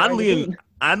 You know,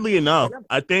 oddly enough,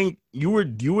 I think you were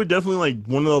definitely like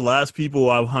one of the last people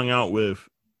I've hung out with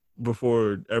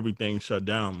before everything shut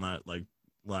down. Like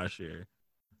last year,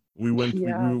 we went.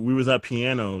 Yeah. We was at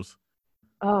Pianos.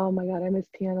 Oh my God, I miss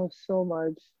Pianos so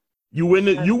much. You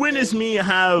witnessed me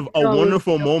have a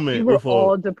wonderful moment. We were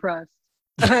all depressed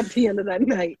at the end of that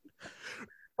night.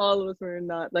 All of us were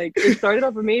not like. It started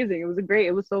off amazing. It was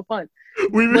It was so fun.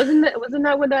 Wasn't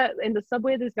that when that in the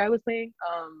subway this guy was playing?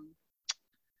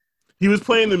 He was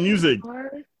playing the music.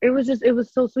 It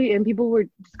was so sweet, and people were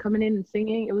just coming in and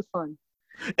singing. It was fun.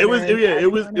 It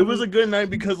was a good night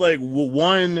because like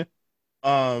one,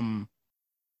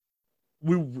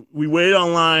 we waited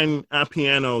online at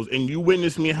Pianos, and you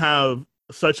witnessed me have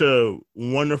such a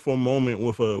wonderful moment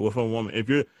with a woman. If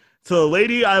you're the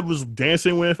lady I was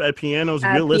dancing with at Pianos,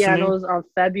 if you're listening. Pianos on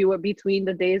between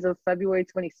the days of February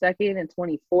 22nd and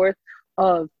 24th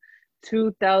of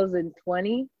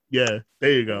 2020. Yeah,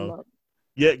 there you go.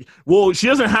 Yeah, well, she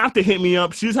doesn't have to hit me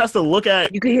up. She just has to look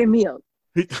at. You can hit me up.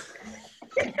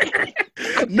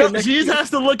 No, she just has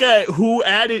to look at who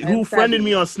friended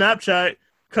me on Snapchat,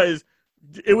 because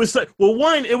it was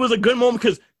one, it was a good moment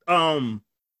because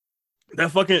that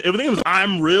fucking everything was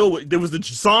I'm Real. There was the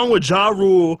song with Ja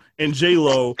Rule and J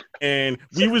Lo, and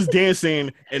we was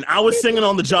dancing, and I was singing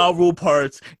on the Ja Rule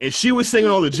parts, and she was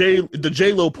singing on the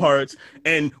J Lo parts,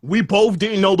 and we both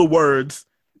didn't know the words.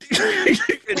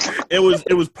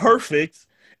 It was perfect.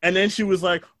 And then she was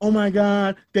like, "Oh my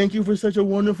God, thank you for such a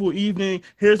wonderful evening.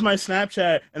 Here's my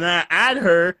Snapchat." And I add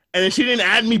her, and then she didn't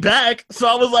add me back. So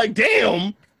I was like,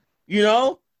 "Damn," you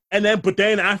know. But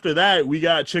then after that, we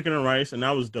got chicken and rice, and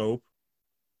that was dope.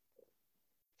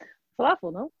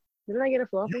 Falafel, no? Didn't I get a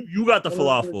falafel? You got the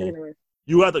falafel.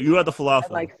 You got the falafel.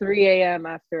 At like 3 a.m.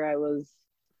 after I was.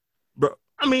 Bro,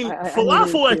 I mean,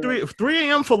 falafel at 3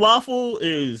 a.m. Falafel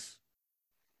is.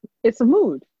 It's a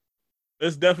mood.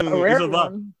 It's definitely it's a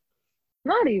vibe.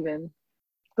 Not even,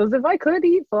 because if I could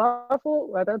eat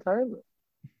falafel at that time,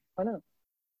 why not?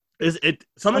 Is it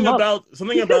something about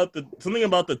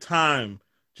the time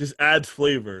just adds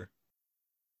flavor?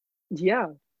 Yeah,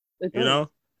 it does. You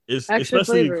know, it's extra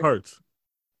especially flavor. carts.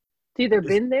 It's either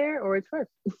been there or it's fresh.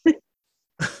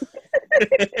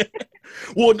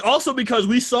 Well, also because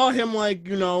we saw him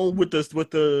with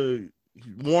the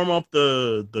warm up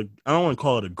the I don't want to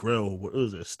call it a grill. What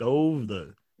was it? Stove,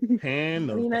 the pan,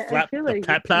 the flap, I feel like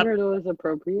the it was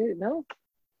appropriate. No,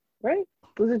 right?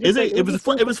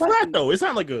 It was flat though. It's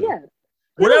not like a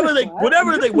whatever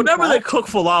they cook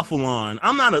falafel on.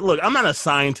 I'm not a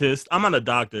scientist. I'm not a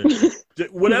doctor.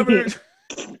 Whatever.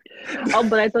 Oh,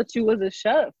 but I thought you was a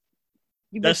chef.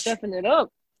 You been chefing it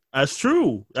up. That's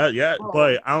true. But I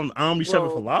don't be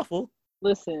chefing falafel.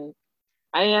 Listen,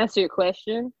 I didn't answer your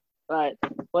question, but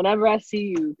whenever I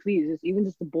see you, please,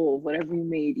 just a bowl of whatever you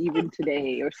made, even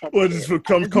today or something. Well, just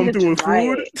come through with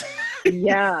food?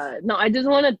 Yeah. No, I just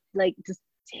want to, just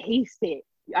taste it.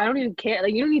 I don't even care.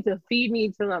 You don't need to feed me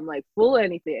until I'm, full or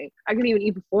anything. I can even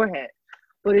eat beforehand.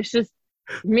 But it's just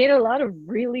made a lot of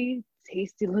really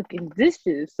tasty-looking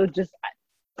dishes. So just...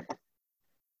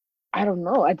 I don't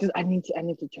know. I need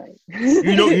to try it.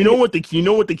 You know what the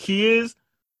key is?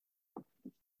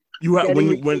 You have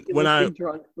when I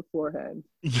drunk beforehand.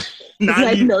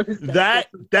 Not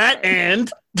that and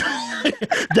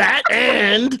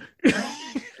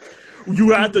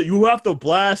you have to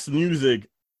blast music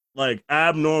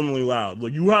abnormally loud.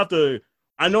 You have to.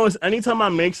 I know it's anytime I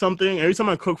make something, every time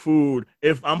I cook food,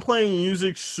 if I'm playing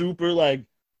music super loud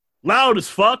as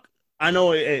fuck, I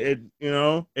know it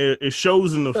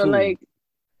shows in the food.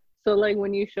 So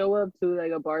when you show up to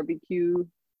a barbecue,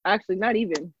 actually not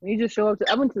even, when you just show up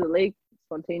I went to the lake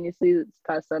spontaneously this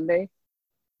past Sunday,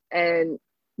 and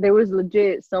there was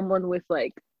legit someone with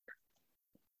a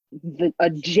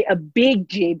big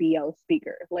JBL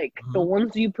speaker, the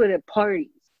ones you put at parties.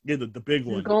 Yeah, the big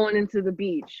one. Going into the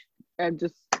beach and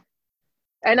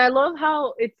I love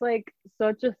how it's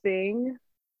such a thing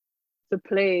to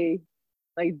play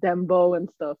dembo and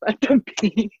stuff at the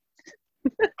beach.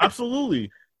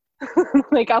 Absolutely. I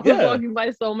was walking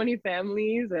by so many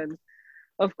families, and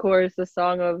of course the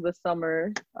song of the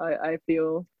summer, I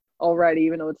feel already,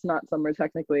 even though it's not summer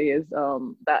technically, is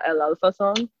that El Alfa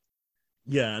song.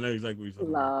 Yeah, I know exactly what you're talking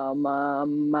about. La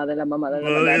mama de la mama de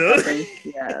la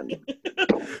yeah.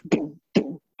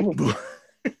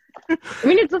 I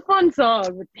mean, it's a fun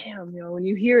song, but damn, when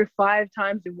you hear it 5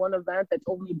 times in one event that's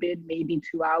only been maybe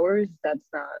 2 hours, that's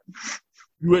not.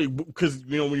 Because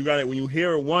when you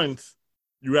hear it once,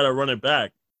 you gotta run it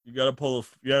back. You gotta pull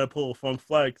a funk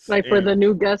flex. For the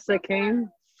new guests that came.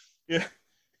 Yeah.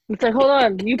 It's hold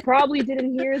on, you probably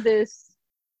didn't hear this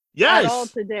at all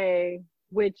today,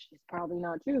 which is probably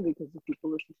not true because if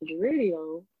people listen to the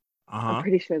radio, I'm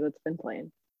pretty sure that's been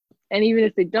playing. And even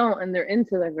if they don't, and they're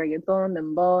into reggaeton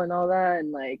and ball and all that,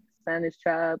 and Spanish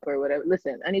trap or whatever,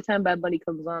 listen, anytime Bad Bunny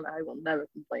comes on, I will never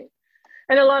complain.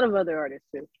 And a lot of other artists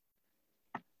too.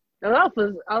 El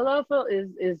Alfa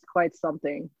is quite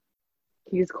something.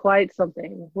 He's quite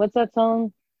something. What's that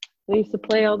song they used to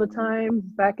play all the time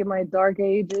back in my dark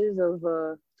ages of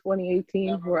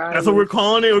 2018? That's what we're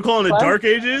calling it? We're calling it Dark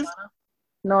Ages?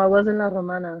 No, it wasn't La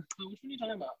Romana. Which one are you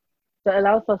talking about? The El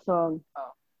Alfa song.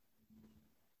 Oh.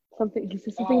 He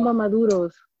said something about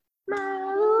Maduros.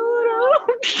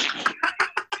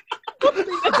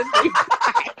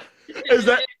 Is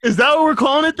that what we're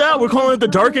calling it? We're calling it the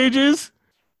Dark Ages?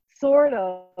 Sort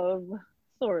of.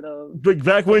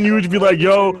 Back when you would be like,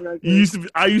 "Yo,"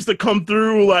 I used to come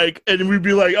through and we'd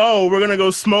be like, "Oh, we're gonna go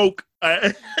smoke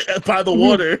By the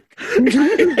water.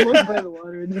 By the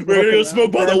water. We're gonna go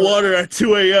smoke by the water at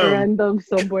 2 a.m. Random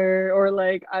somewhere, or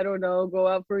like I don't know, go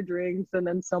out for drinks, and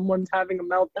then someone's having a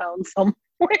meltdown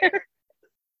somewhere.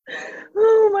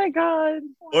 Oh my god.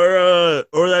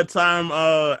 Or that time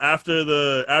after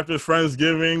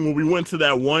Friendsgiving when we went to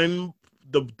that one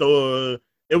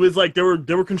it was like they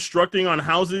were constructing on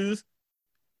houses,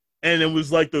 and it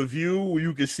was like the view where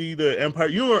you could see the Empire.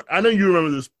 I know you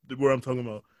remember this where I'm talking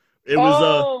about. It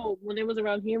was when it was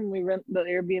around here when we rent the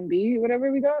Airbnb,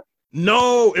 whatever we got.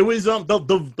 No, it was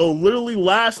the literally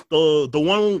last the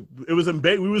one. It was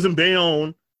we was in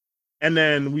Bayonne, and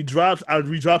then we dropped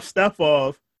Steph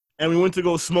off, and we went to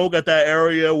go smoke at that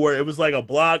area where it was like a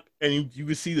block, and you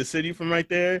could see the city from right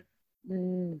there.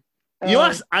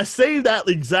 I saved that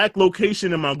exact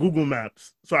location in my Google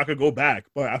Maps so I could go back,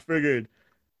 but I figured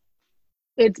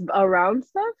it's around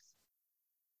stuff.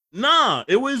 Nah,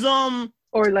 it was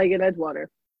or like in Edgewater.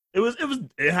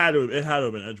 It had to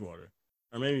have been Edgewater,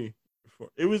 or maybe before.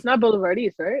 It was not Boulevard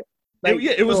East, right?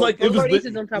 It was Boulevard East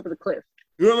is on top of the cliff.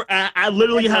 You remember? I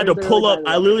literally had to pull up.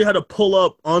 I literally had to pull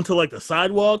up onto like the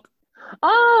sidewalk.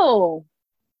 Oh,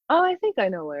 I think I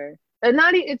know where. And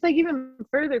it's like even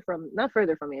not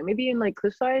further from me. Maybe in like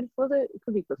Cliffside, was it? It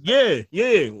could be Yeah,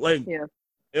 Cliffside.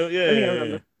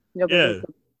 Yeah.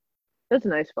 That's a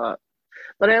nice spot.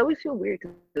 But I always feel weird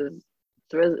because it's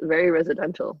very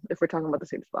residential if we're talking about the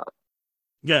same spot.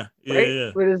 Yeah.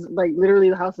 Where there's like literally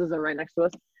the houses are right next to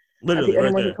us. Literally, I think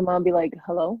anyone can come out and be like,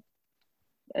 hello?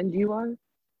 And you are?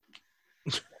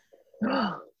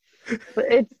 But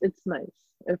it's nice.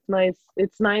 It's nice.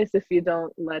 It's nice if you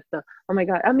don't let oh my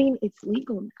god. I mean, it's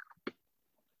legal now.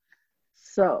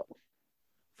 So.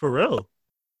 For real.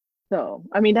 So,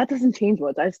 I mean, that doesn't change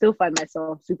much. I still find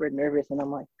myself super nervous, and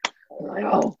I'm like,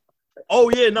 oh.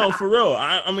 Oh yeah, no, for real.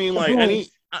 I mean, like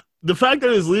the fact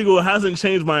that it's legal hasn't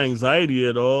changed my anxiety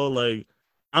at all. Like,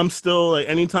 I'm still like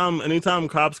anytime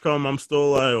cops come, I'm still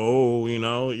like, oh,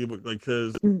 like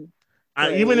because.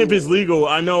 Even if it's legal,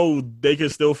 I know they can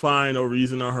still find a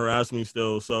reason to harass me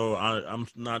still. So I'm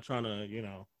not trying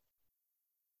to,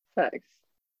 Facts.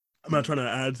 I'm not trying to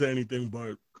add to anything,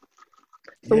 but.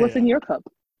 So what's in your cup?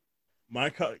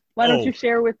 My cup. Why don't you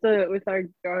share with our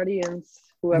audience?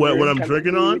 Whoever, what I'm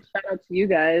drinking on? Shout out to you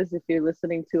guys if you're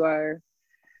listening to our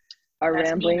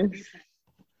ramblings.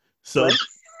 So.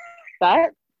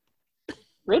 That?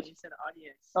 Rich? You said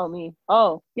audience. Oh, me.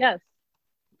 Oh, yes.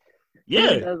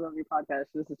 Yeah. He does love your podcast.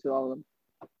 Listen to all of them.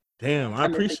 Damn, I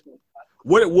appreciate it.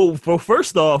 Well,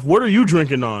 first off, what are you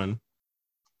drinking on?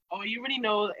 Oh, you already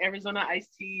know Arizona iced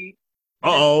tea.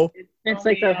 It's only,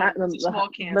 like the small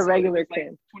can, the regular so can.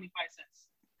 Like 25 cents.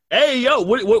 Hey, yo,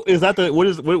 what is that?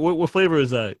 What flavor is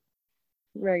that?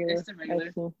 Regular. It's the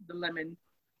regular. The lemon.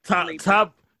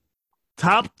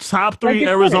 Top three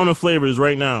Arizona flavors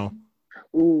right now.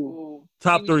 Ooh.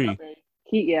 Top three.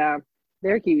 Yeah.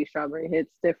 Their kiwi strawberry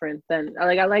hits different than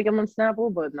I like them on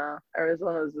Snapple, but nah,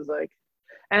 Arizona's is like,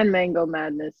 and mango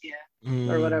madness,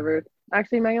 or whatever.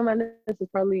 Actually, mango madness is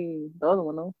probably the other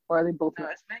one, though, or are they both? No,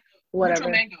 it's mango.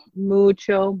 Whatever.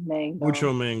 Mucho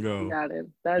Mucho mango. Got it.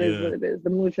 That is what it is. The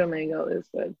mucho mango is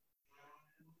good.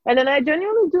 And then I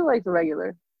genuinely do like the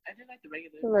regular. I do like the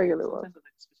regular. The regular one. Sometimes I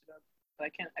like to switch it up, but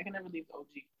I can never leave the OG.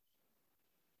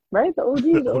 Right, the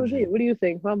OG, the OG. What do you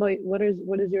think? How about what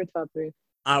is your top three?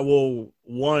 I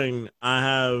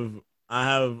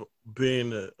have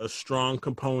been a strong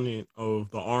component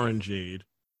of the Orangeade.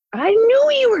 I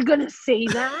knew you were gonna say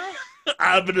that.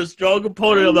 I've been a strong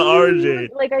component of the Orangeade.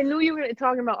 I knew you were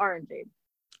talking about Orangeade.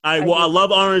 I love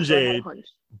Orangeade,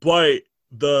 but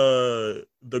the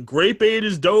Grapeade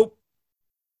is dope,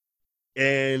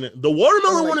 and the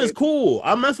watermelon one is cool.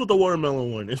 I mess with the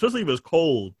watermelon one, especially if it's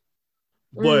cold.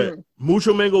 But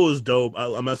Mucho Mango is dope.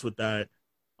 I mess with that.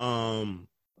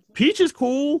 Peach is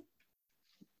cool,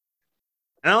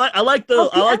 and I like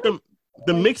the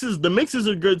mixes. The mixes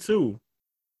are good too.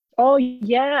 Oh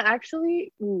yeah,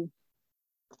 actually,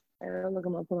 I gotta look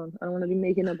them up. Hold on, I don't want to be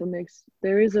making up a mix.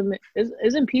 There is a mix.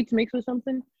 Isn't peach mixed with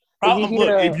something?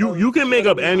 If you can make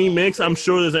up any mix, I'm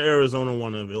sure there's an Arizona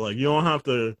one of it. Like you don't have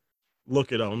to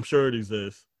look it up. I'm sure it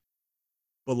exists.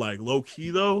 But like low key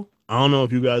though, I don't know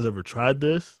if you guys ever tried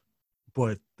this,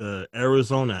 but the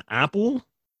Arizona apple.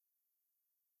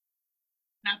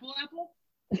 Apple?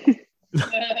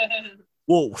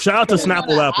 Well, shout out to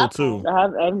Snapple Apple too.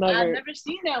 I've never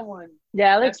seen that one.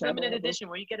 Yeah, that's limited edition.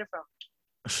 Where you get it from?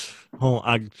 Oh,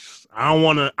 I don't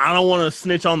want to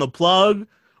snitch on the plug,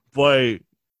 but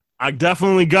I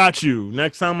definitely got you.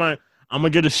 Next time I'm gonna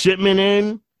get a shipment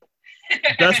in.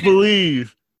 Best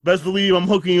believe I'm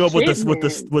hooking you up with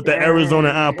the Arizona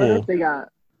apple. What they got?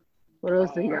 What else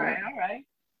do you got? All right.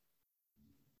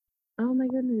 Oh my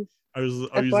goodness.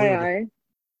 FYI,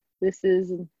 this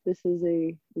is a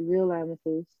real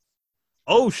amethyst.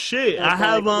 Oh shit! I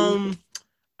have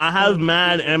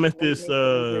mad amethyst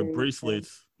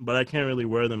bracelets, but I can't really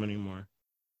wear them anymore.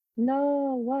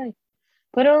 No, why?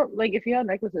 Put on, like, if you have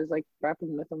necklaces, like, wrap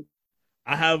them with them.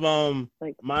 I have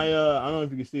like my I don't know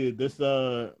if you can see it. This is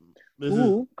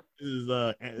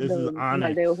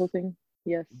onyx. The whole thing.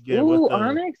 Yes. Yeah, ooh,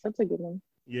 onyx. That's a good one.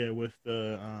 Yeah, with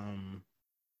the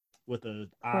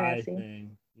eye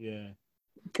thing. Yeah.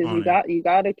 Because you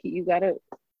gotta keep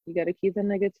the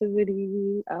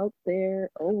negativity out there.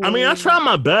 Oh. I mean, I try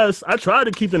my best. I try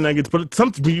to keep the negatives, but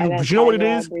you know what it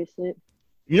is? Bracelet.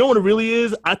 You know what it really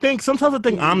is? Sometimes I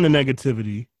think I'm the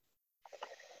negativity.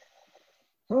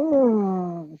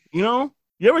 Oh. You know?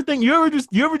 You ever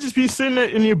just be sitting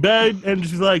in your bed and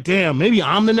just be like, damn, maybe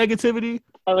I'm the negativity?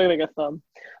 I look like a thumb.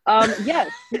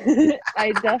 Yes.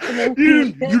 I definitely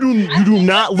you do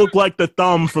not look like the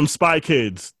thumb from Spy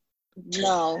Kids.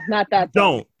 No, not that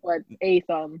thumb. But a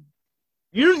thumb.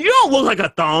 You don't look like a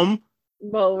thumb.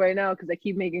 Well, right now, because I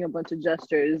keep making a bunch of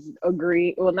gestures,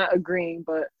 not agreeing,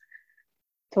 but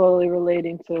totally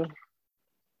relating to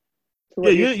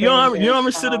what you don't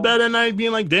ever sit in bed at night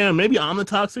being like, damn, maybe I'm the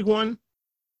toxic one.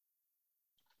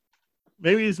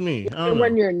 Maybe it's me. I don't know.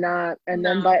 When you're not, and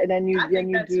then you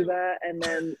do that,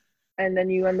 and then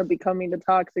you end up becoming the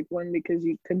toxic one because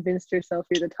you convinced yourself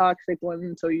you're the toxic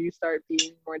one, so you start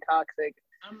being more toxic.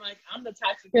 I'm the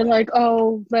toxic. You're like,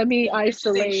 oh, let me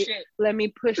isolate, let me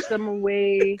push them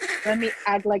away, let me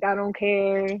act like I don't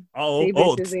care.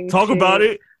 Talk about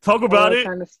it. Talk about it.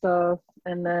 Kind of stuff,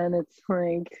 and then it's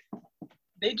like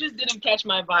they just didn't catch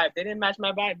my vibe. They didn't match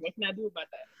my vibe. What can I do about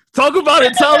that? Talk about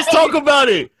it. Tell us. Talk about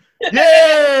it.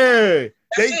 Yeah.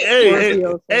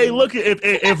 Hey, look,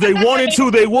 if they wanted to,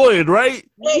 they would, right?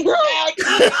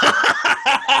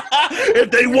 If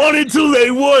they wanted to,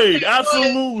 they would.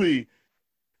 Absolutely.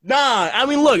 Nah, I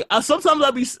mean, look, sometimes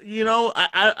I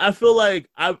feel like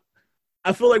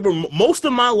for most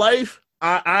of my life,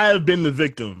 I have been the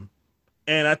victim.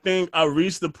 And I think I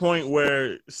reached the point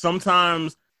where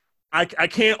sometimes I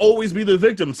can't always be the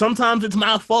victim. Sometimes it's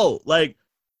my fault. Like,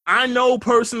 I know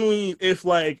personally if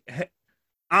like if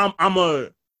I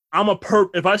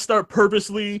start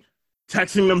purposely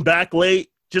texting them back late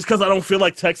just because I don't feel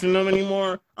like texting them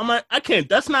anymore, I'm like, I can't.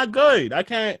 That's not good. I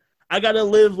gotta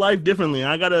live life differently.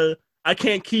 I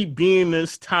can't keep being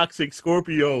this toxic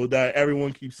Scorpio that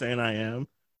everyone keeps saying I am.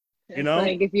 You know?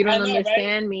 Like, if you don't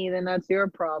understand me, then that's your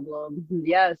problem.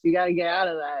 Yes, you gotta get out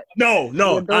of that. No.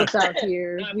 Adults out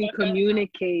here, we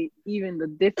communicate even the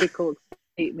difficult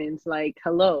statements like,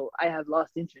 hello, I have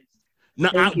lost interest.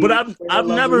 I've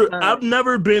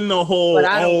never been the whole,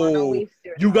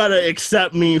 you gotta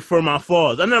accept me for my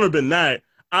flaws. I've never been that.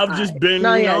 I've just been,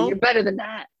 you're better than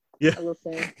that. Yeah. I will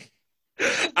say.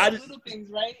 Little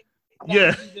things, right?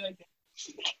 Yeah.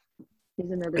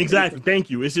 Exactly. Thank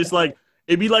you. It's just like,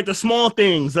 it'd be like the small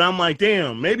things that I'm like,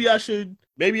 damn, maybe I shouldn't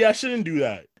do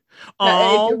that.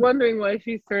 If you're wondering why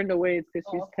she's turned away, it's because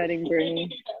she's petting Bernie.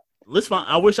 Let's find.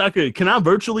 I wish I could. Can I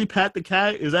virtually pat the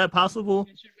cat? Is that possible?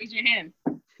 Raise your hand.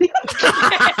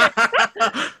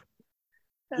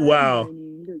 Wow.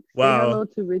 Say hello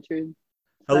to Richard.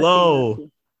 Hello.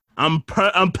 I'm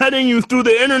petting you through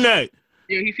the internet.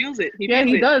 Yeah, he feels it. He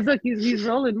does. Look, he's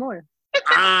rolling more.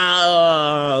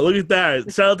 Look at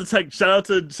that. Shout out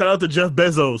to Jeff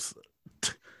Bezos.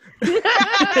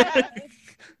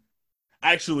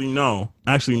 Actually, no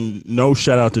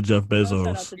shout out to Jeff Bezos. Shout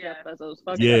out to Jeff Bezos.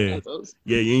 Fuck yeah. Jeff Bezos.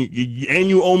 Yeah, and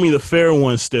you owe me the fair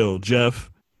one still, Jeff.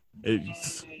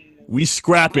 We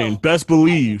scrapping. Best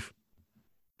believe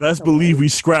we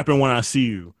scrapping when I see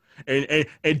you. And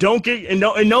don't get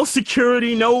no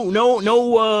security, no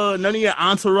none of your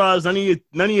entourage, none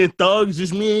of your thugs,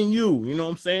 just me and you. You know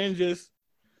what I'm saying? Just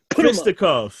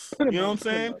fisticuffs. You know what I'm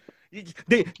saying?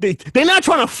 They're not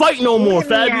trying to fight no more,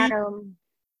 Fabby.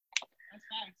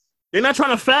 They're not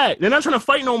trying to fight. They're not trying to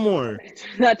fight no more.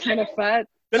 Not trying to fight.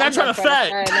 They're not trying to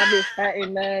fat.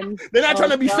 They're not trying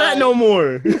to be fat no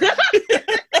more. It's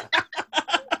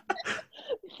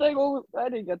like, well, I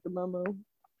didn't get the memo.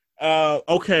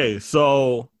 Okay,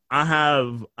 so I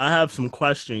have some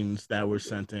questions that were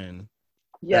sent in.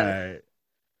 Yeah. That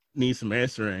need some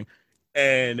answering,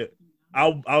 and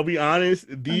I'll be honest.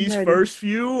 These first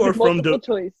few are from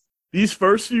These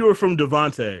first few are from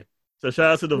Devontae. So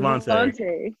shout out to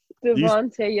Devontae.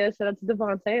 Devontae, yes, shout out to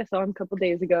Devontae. I saw him a couple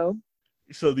days ago.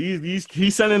 So these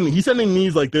he's sending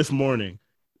these like this morning.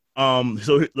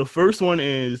 So the first one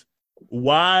is,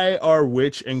 why are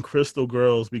witch and crystal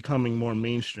girls becoming more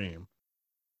mainstream?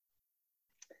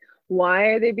 Why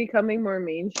are they becoming more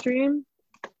mainstream?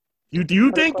 Do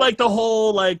you think like the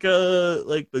whole like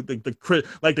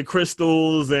the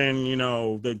crystals and you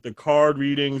know the card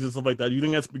readings and stuff like that? Do you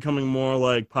think that's becoming more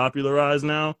like popularized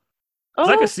now?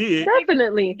 I can see it.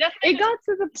 Definitely. It got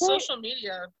to the point. Social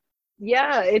media.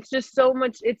 Yeah, it's just so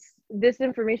much. This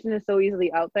information is so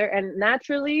easily out there, and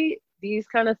naturally, these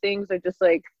kind of things are just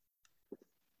like,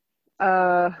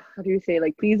 how do you say,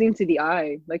 like pleasing to the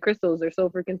eye. Like crystals are so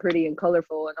freaking pretty and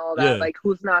colorful and all that. Yeah. Like,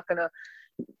 who's not gonna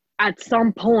at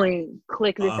some point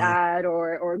click this ad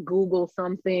or Google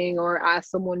something or ask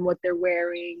someone what they're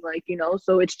wearing? Like, you know.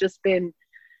 So it's just been,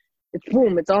 it's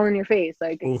boom, it's all in your face.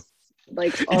 Like. It's,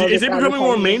 like is it becoming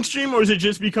more mainstream or is it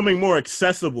just becoming more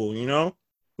accessible, you know?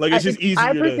 Like it's just easier.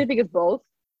 I personally think it's both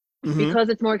because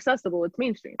it's more accessible. It's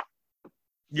mainstream.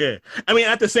 Yeah. I mean,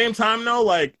 at the same time though,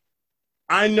 like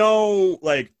I know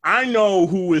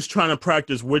who is trying to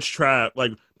practice witchcraft,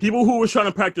 like people who was trying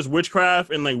to practice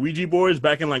witchcraft and like Ouija boards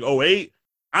back in like 2008.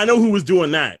 I know who was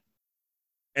doing that.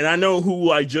 And I know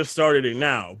who I just started it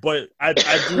now, but I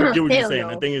do get what you're saying.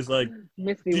 The thing is like,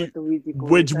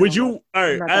 would you all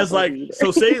right as like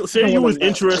so say you was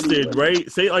interested, right?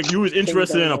 Say like you was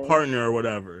interested in a partner or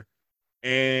whatever,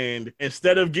 and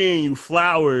instead of getting you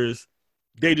flowers,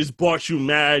 they just bought you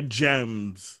mad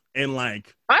gems and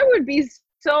like. I would be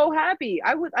so happy.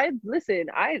 I listen.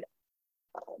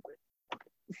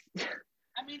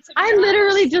 I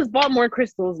literally just bought more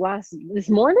crystals last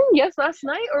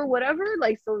night or whatever.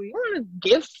 Like, so you want to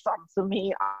give some to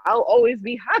me, I'll always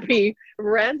be happy.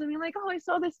 Randomly, like, oh, I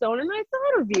saw this stone and I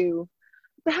thought of you.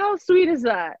 How sweet is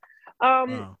that?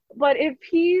 Wow. But if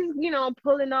he's, you know,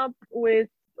 pulling up with,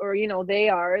 or, you know, they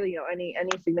are, you know, any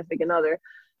significant other,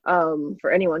 for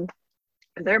anyone,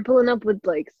 they're pulling up with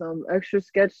like some extra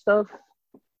sketch stuff,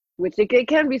 which it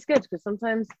can be sketch because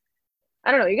sometimes, I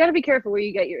don't know, you got to be careful where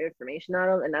you get your information out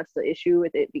of, and that's the issue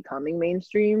with it becoming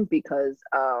mainstream because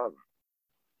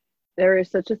there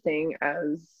is such a thing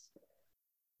as,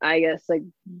 I guess, like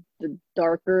the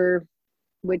darker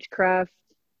witchcraft,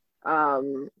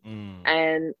 and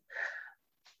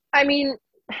I mean,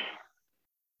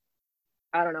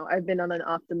 I don't know, I've been on an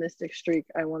optimistic streak,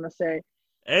 I want to say.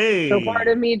 Hey. So part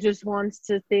of me just wants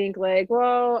to think like,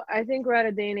 well, I think we're at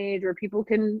a day and age where people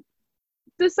can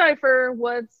decipher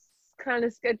what's kind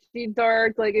of sketchy,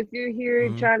 dark, like if you're here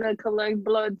trying to collect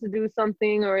blood to do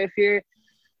something, or if you're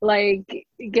like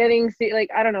getting like,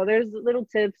 I don't know, there's little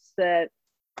tips that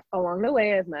along the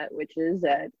way I've met witches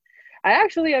that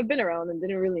I've been around and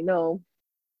didn't really know,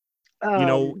 you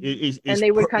know, and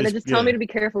they would kind of just tell me to be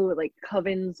careful with like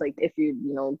covens, like if you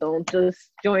know, don't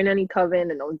just join any coven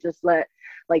and don't just let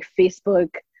like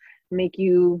Facebook make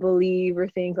you believe or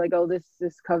think like, oh, this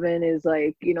coven is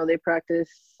like, you know, they practice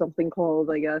something called,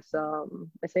 I guess, I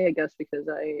say I guess because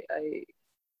I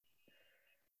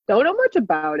don't know much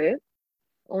about it,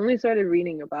 only started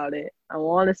reading about it, I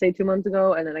want to say 2 months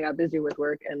ago, and then I got busy with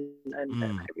work and I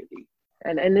really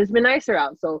and it's been nicer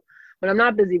out, so when I'm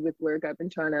not busy with work, I've been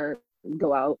trying to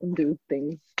go out and do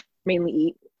things, mainly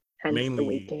eat, hence the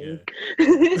weight gain.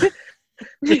 Yeah.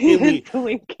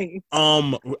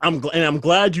 I'm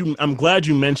glad you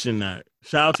mentioned that.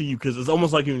 Shout out to you because it's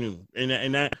almost like you knew,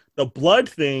 and that the blood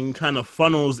thing kind of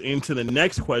funnels into the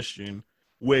next question,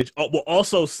 which well,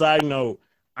 also side note,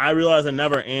 I realized I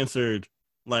never answered.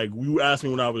 Like you asked me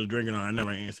what I was drinking on, I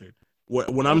never answered.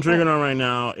 What I'm drinking on right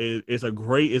now is a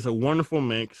wonderful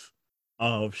mix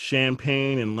of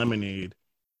champagne and lemonade.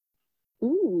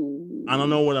 Ooh, I don't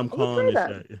know what I'm calling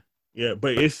this. Yeah,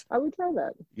 but I would try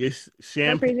that. It's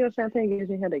champagne. Champagne gives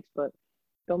me headaches, but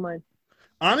don't mind.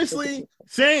 Honestly,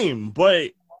 same,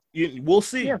 but we'll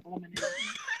see. Yeah.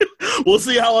 We'll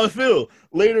see how I feel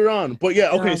later on. But yeah,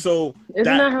 okay, so isn't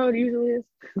that how it usually is?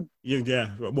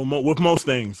 Yeah. Well, with most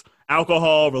things,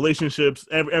 alcohol, relationships,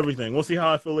 everything. We'll see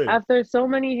how I feel later. After so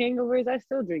many hangovers, I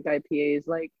still drink IPAs.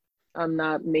 Like, I'm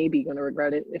not maybe gonna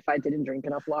regret it if I didn't drink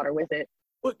enough water with it.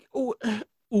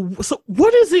 So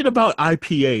what is it about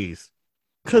IPAs?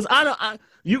 Because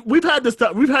we've had this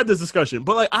discussion,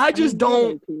 but like I just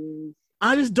don't, you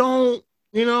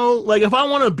know, like if I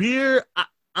want a beer,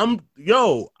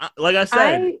 like I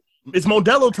said, it's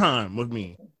Modelo time with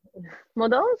me.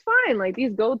 Modelo's fine. Like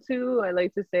these go-to, I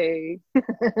like to say,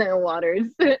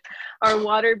 waters. Our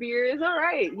water beer is all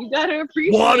right. You gotta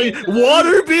appreciate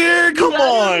water beer. Come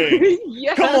on,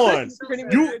 yeah, come on. That's pretty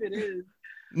much what it is.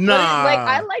 Nah, like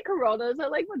I like Coronas, I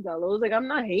like Modelo's. Like I'm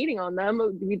not hating on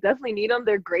them. We definitely need them.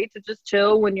 They're great to just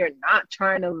chill when you're not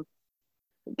trying to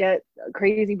get a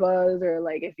crazy buzz, or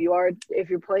like if you're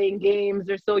playing games,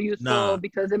 they're so useful.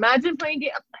 Because imagine playing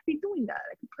games. I'd be doing that.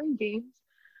 I could play games.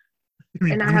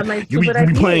 And I have my you be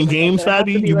playing games,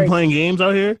 Fabi? You be playing games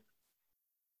out here?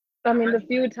 I mean, the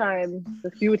few times.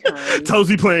 Toes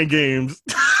be playing games.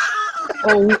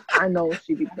 Oh, I know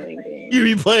she be playing games. You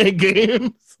be playing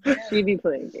games? She be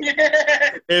playing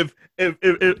games.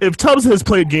 If Tubbs has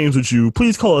played games with you,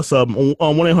 please call us up on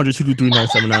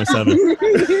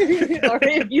 1-800-223-9797. Or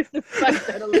if you suspect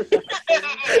that Alyssa.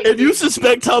 If you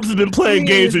suspect Tubbs has been playing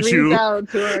games with you, reach out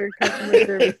to our customer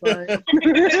service line.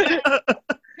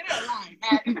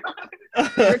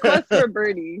 Request for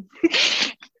Birdie.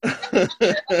 Oh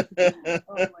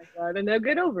my god, and they'll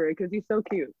get over it because he's so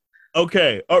cute.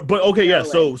 Okay, but okay, yeah.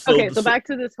 So back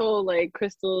to this whole like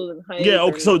crystals and hype. Yeah,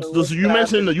 okay, so you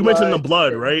mentioned the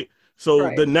blood, right? So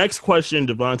right. The next question,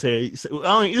 Devontae, it's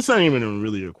not even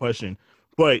really a question,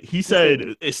 but he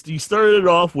said he started it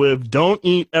off with "Don't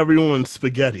eat everyone's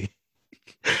spaghetti,"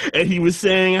 and he was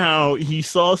saying how he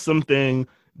saw something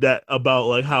that about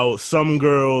like how some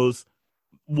girls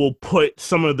will put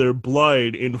some of their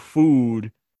blood in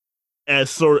food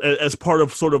as part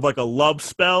of sort of like a love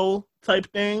spell type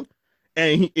thing.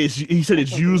 And he said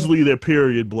it's usually their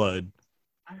period blood.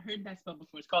 I heard that spell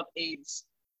before. It's called AIDS.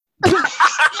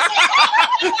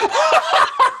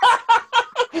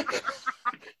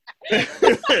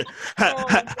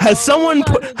 Has someone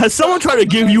tried to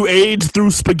give you AIDS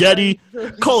through spaghetti?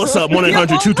 Call us up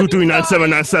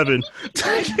 1-800-223-9797.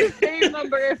 The same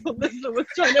number if Alyssa was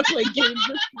trying to play games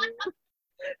with you.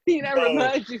 See, that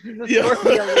reminds you she's a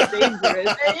Scorpio is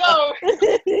dangerous. Hey, yo.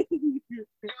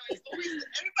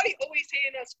 Everybody always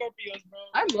hating on Scorpios, bro.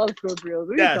 I love Scorpios.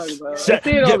 What yes. are you talking about? I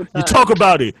say it all the time. You talk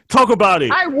about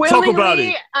it. I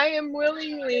am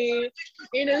willingly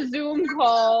in a Zoom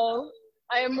call.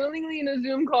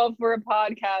 For a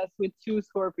podcast with two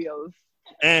Scorpios.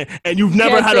 And you've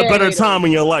never had a better time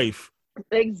in your life.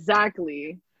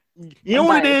 Exactly. You know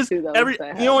what it is?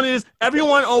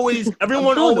 Everyone always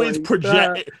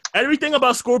project. Everything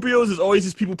about Scorpios is always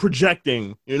just people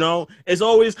projecting. You know, it's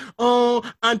always there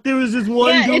was this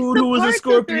one dude who was a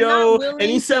Scorpio and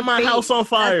he set my house on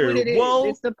fire. Well,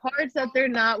 it's the parts that they're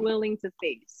not willing to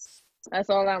face. That's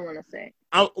all I want to say.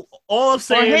 All I'm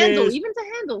saying is, even to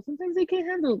handle. Sometimes they can't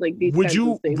handle like these. Would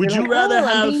you rather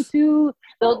have?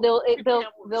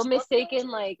 They'll mistaken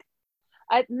like.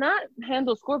 I not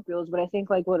handle Scorpios, but I think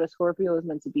like what a Scorpio is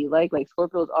meant to be like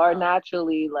Scorpios are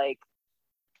naturally like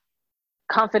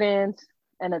confident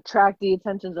and attract the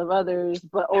attentions of others,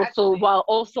 but also while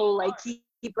also like keep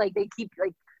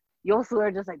you also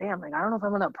are just like, damn, like I don't know if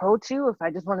I'm gonna approach you if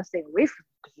I just want to stay away from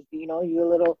you because you know you're a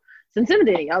little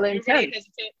intimidating. Y'all are intense.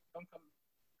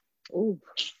 Ooh.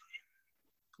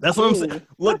 That's what I'm saying.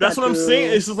 Look, that's what I'm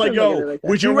saying. It's just like, yo,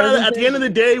 would you rather at the end of the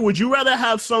day, would you rather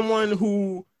have someone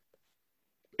who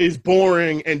is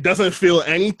boring and doesn't feel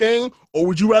anything, or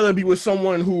would you rather be with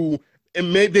someone who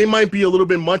they might be a little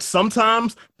bit much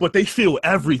sometimes, but they feel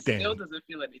everything? Still doesn't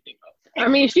feel anything. I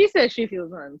mean, she says she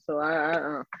feels none, so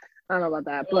I don't know about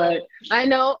that, but I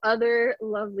know other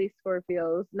lovely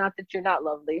Scorpios. Not that you're not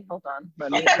lovely. Hold on,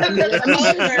 let me.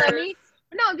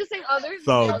 No, I'm just saying others.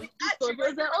 So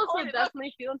Scorpios that also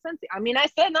definitely feel intensity. I mean, I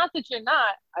said not that you're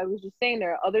not. I was just saying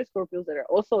there are other Scorpios that are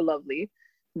also lovely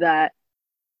that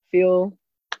feel.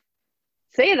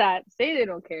 Say they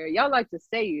don't care. Y'all like to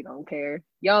say you don't care.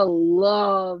 Y'all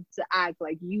love to act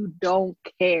like you don't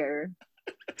care.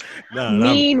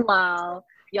 Meanwhile,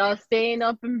 y'all staying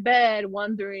up in bed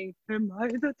wondering, am I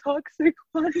the toxic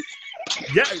one?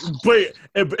 Yeah, but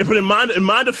in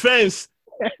my defense,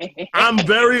 I'm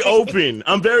very open.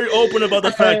 I'm very open about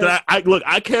the fact that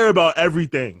I care about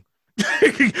everything.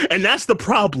 And that's the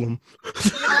problem.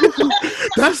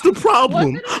 That's the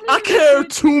problem. I care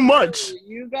too much.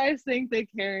 You guys think that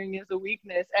caring is a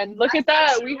weakness, and look at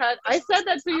that. I said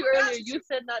that to you earlier. You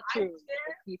said not true.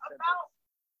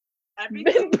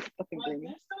 Everything. There's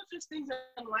still just things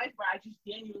in life where I just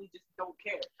genuinely just don't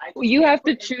care. You have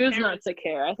to choose not to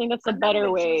care. I think that's a better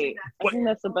way. I think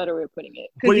that's a better way of putting it.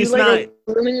 But it's not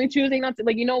willingly choosing not to.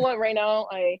 Like, you know what? Right now,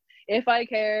 if I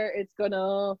care, it's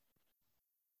gonna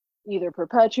either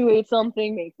perpetuate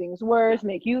something, make things worse,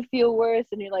 make you feel worse,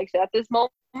 and you're like, so at this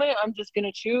moment, I'm just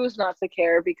gonna choose not to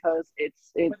care because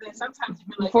it's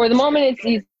for the moment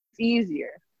it's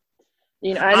easier.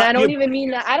 You know, and I don't even mean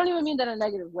that. I don't even mean that in a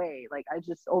negative way. Like, I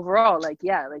just overall, like,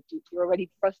 yeah, like you're already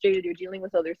frustrated. You're dealing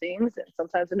with other things, and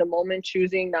sometimes in the moment,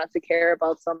 choosing not to care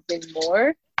about something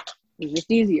more is just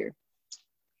easier.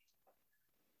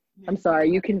 I'm sorry,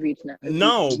 you can reach now.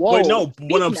 No, but no,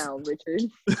 what I'm now, Richard.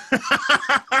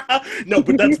 No,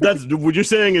 but that's what you're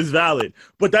saying is valid.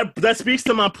 But that speaks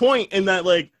to my point in that,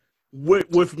 like,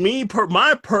 with me,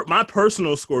 my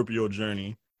personal Scorpio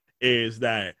journey is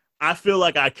that I feel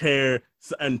like I care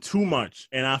and too much,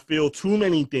 and I feel too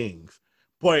many things.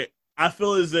 But I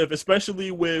feel as if,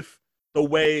 especially with the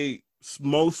way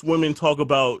most women talk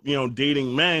about,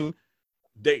 dating men,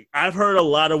 I've heard a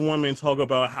lot of women talk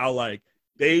about how like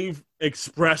they've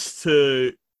expressed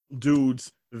to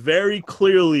dudes very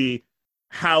clearly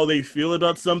how they feel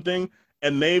about something,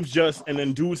 and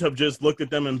then dudes have just looked at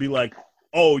them and be like,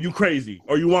 "Oh, you crazy,"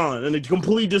 or "You on," and they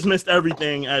completely dismissed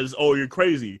everything as, "Oh, you're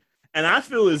crazy." And I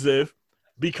feel as if,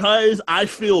 because I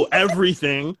feel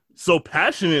everything so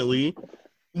passionately,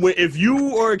 if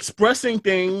you are expressing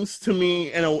things to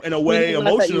me in a way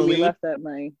emotionally, we left at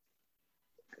my.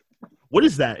 What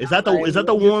is that? Is that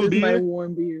the warm beer? My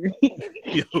warm beer.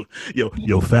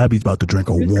 yo, Fabby's about to drink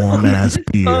a warm ass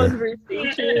beer.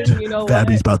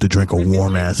 Fabby's about to drink a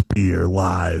warm ass beer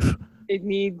live. It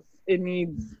needs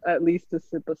at least a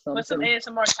sip of something. Put some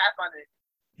ASMR tap on it.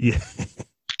 Yeah.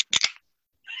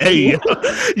 Hey,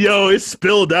 yo, it's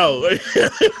spilled out. I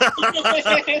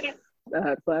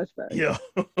had flashbacks.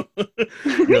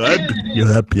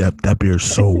 That beer's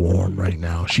so warm right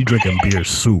now. She drinking beer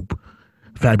soup.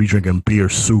 Fabby drinking beer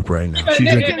soup right now.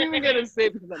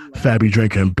 Fabby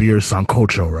drinking beer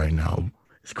sancocho right now.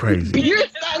 It's crazy. Beer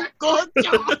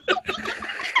sancocho.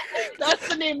 That's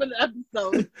the name of the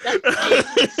episode.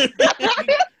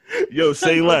 Yo,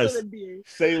 say less.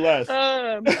 Say less.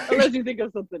 Unless you think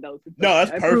of something else. No,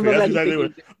 that's perfect. That's exactly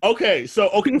what. Okay,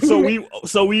 so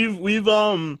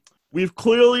we've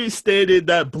clearly stated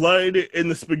that blood in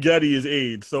the spaghetti is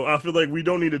AIDS. So I feel like we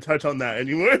don't need to touch on that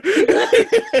anymore.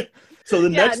 So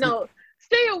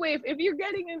stay away. If you're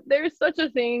getting in, there's such a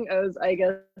thing as, I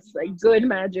guess, like good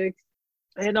magic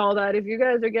and all that. If you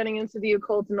guys are getting into the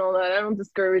occult and all that, I don't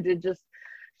discourage it. Just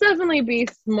definitely be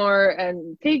smart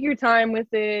and take your time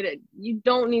with it. You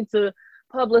don't need to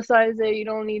publicize it. You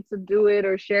don't need to do it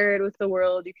or share it with the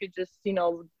world. You could just,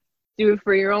 do it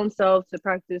for your own self to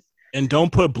practice. And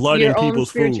don't put blood in people's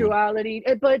spirituality.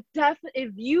 Food. But definitely,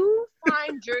 if you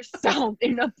find yourself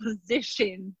in a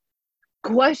position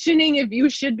questioning if you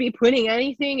should be putting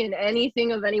anything in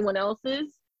anything of anyone else's,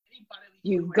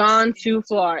 you've gone too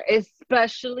far,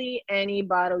 especially any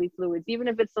bodily fluids, even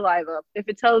if it's saliva. If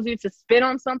it tells you to spit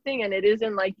on something and it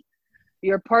isn't like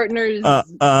your partner's go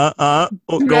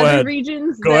ahead.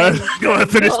 regions, go ahead,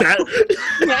 finish that.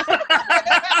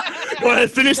 Go ahead,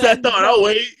 finish that thought. I'll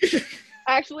wait.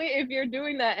 Actually, if you're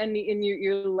doing that and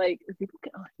you're like, you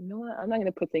know what? I'm not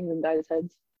gonna put things in guys'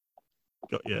 heads.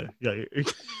 Yeah.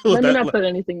 Let me not put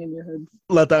anything in your heads.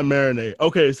 Let that marinate.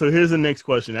 Okay, so here's the next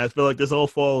question. I feel like this all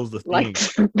follows the theme.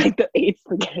 Like the eight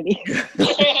spaghetti.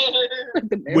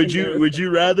 Would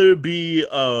you rather be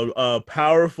a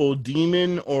powerful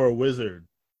demon or a wizard?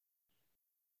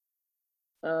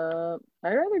 I'd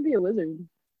rather be a wizard.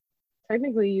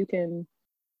 Technically, you can,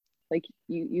 like,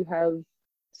 you have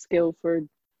skill for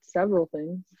several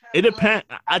things. It depends.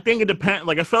 I think it depends.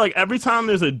 Like, I feel like every time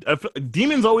there's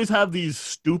demons always have these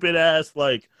stupid ass,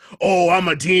 like, "Oh, I'm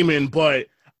a demon, but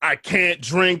I can't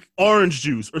drink orange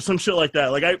juice," or some shit like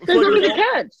that. Like, there's always a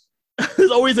catch.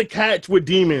 There's always a catch with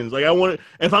demons. Like,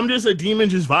 if I'm just a demon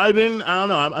just vibing, I don't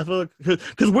know. I feel like,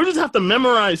 because wizards have to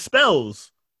memorize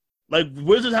spells. Like,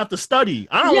 wizards have to study.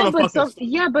 I don't want to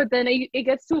fucking... but then it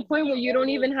gets to a point where you don't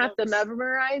even have to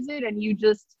memorize it, and you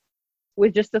just,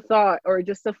 with just a thought or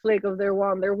just a flick of their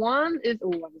wand. Their wand is...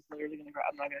 Oh, I'm just literally going to grab...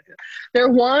 I'm not going to do it. Their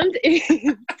wand is...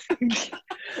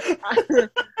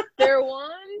 Their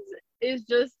wand is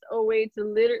just a way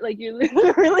to you're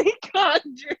literally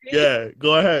conjuring. Yeah,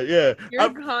 go ahead, yeah.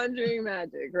 You're conjuring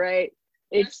magic, right?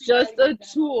 It's just a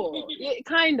tool. It's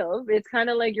kind of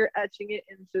like you're etching it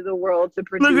into the world to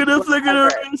produce. Look at this. Look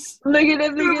at this.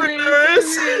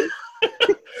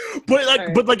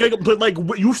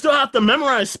 But you still have to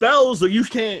memorize spells, so you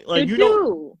can't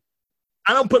don't.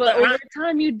 I don't put but over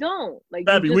time you don't. Like,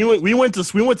 Abby, we went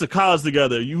to college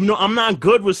together. I'm not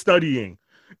good with studying.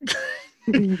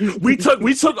 we took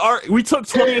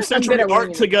 20th century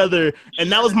art together,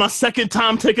 and that was my second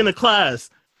time taking a class.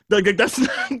 Like, that's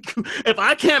not, if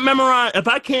I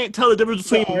can't tell the difference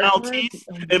between Maltese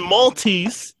and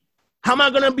Maltese, how am I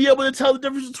gonna be able to tell the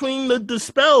difference between the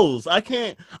spells? I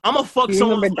can't. I'm gonna fuck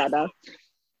someone. Dada.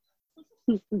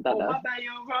 Dada.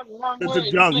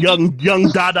 Young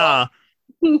Dada.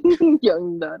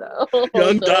 Young Dada.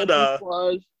 Young Dada.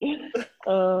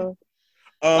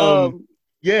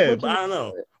 Yeah, but I don't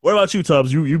know. What about you,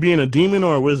 Tubbs? You being a demon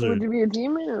or a wizard? Would you be a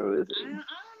demon or a wizard? I don't know.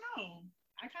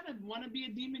 I kind of want to be a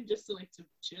demon just to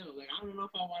chill. Like, I don't know if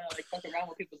I want to fuck around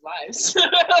with people's lives.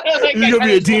 You gonna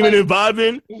be a demon and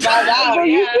vibing? Vibe out.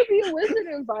 You could be a wizard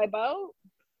and vibe out.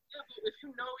 if you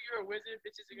know you're a wizard,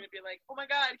 bitches are gonna be like, oh my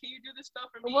god, can you do this stuff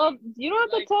for me? Well, you don't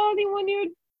have to tell anyone you're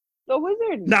a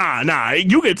wizard. Nah,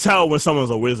 you can tell when someone's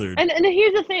a wizard. And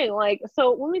here's the thing, like,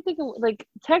 so when we think of, like,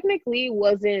 technically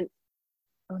wasn't,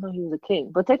 I don't know, he was a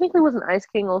king, but technically wasn't Ice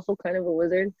King also kind of a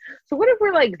wizard? So what if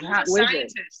we're like that wizard?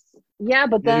 Scientist. Yeah,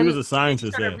 but then he was a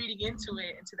scientist. He started reading into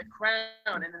the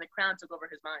crown, and then the crown took over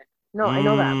his mind. No, I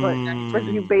know that, but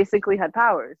he basically had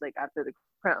powers, like, after the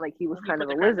crown, like, he was kind of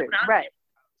a wizard. Right,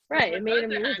 it made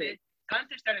him a wizard.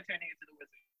 Gunther started turning into the wizard.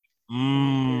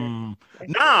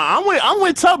 Nah, I'm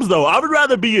with Tubbs though. I would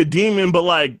rather be a demon, but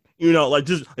like, you know, like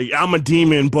just like, I'm a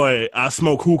demon, but I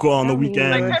smoke hookah on the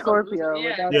weekend. Like Scorpio.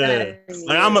 Yeah.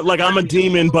 I'm a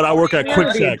demon, but I work at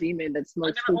Quick Check. A demon that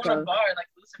smokes I'm hookah. gonna own a bar like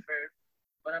Lucifer,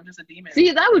 but I'm just a demon.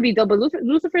 See, that would be dope. But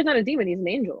Lucifer's not a demon; he's an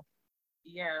angel.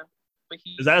 Yeah, but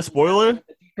is that a spoiler?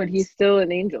 But he's still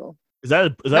an angel. Is that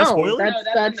a spoiler?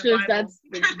 That's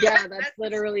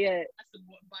literally it.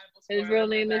 His real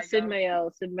name is Sid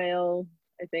Mael. Sid Mael,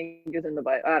 I think, is in the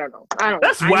Bible. I don't know.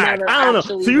 That's whack. I don't know.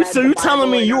 So you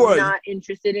telling me you are not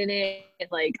interested in it?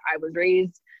 Like, I was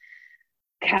raised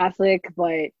Catholic,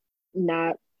 but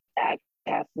not that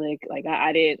Catholic. Like,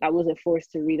 I wasn't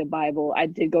forced to read a Bible. I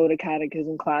did go to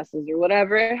catechism classes or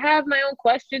whatever. I have my own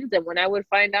questions, and when I would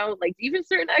find out, like, even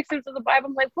certain excerpts of the Bible,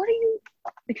 I'm like, what are you?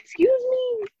 Excuse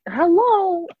me?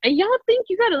 Hello? And y'all think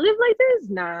you gotta live like this?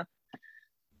 Nah.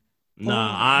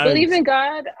 I believe in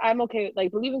God. I'm okay.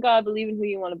 Like, believe in God, believe in who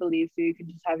you want to believe, so you can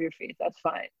just have your faith. That's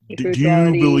fine. Do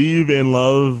you believe in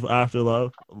love after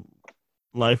love?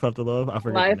 Life after love? I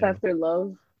forget. Life after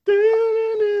love.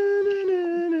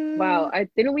 Wow,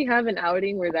 didn't we have an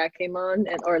outing where that came on,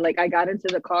 or like I got into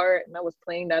the car and I was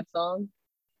playing that song?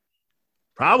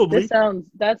 Probably.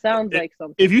 That sounds like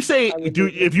something. If you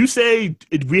say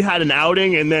we had an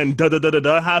outing and then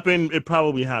da happened, it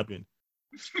probably happened.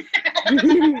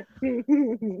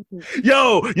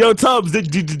 Yo, Tubbs,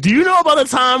 do you know about the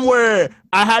time where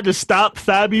I had to stop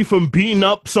Fabi from beating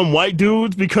up some white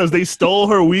dudes because they stole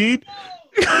her weed?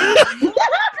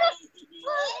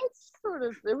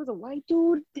 There was a white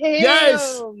dude. Damn.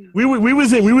 Yes, we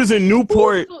was in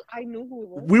Newport. I knew who it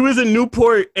was. We was in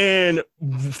Newport, and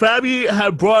Fabi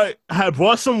had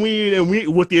brought some weed, and we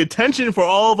with the intention for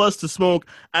all of us to smoke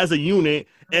as a unit.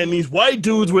 And these white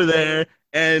dudes were there,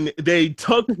 and they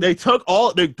took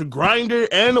all the grinder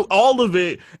and all of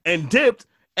it and dipped,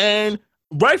 and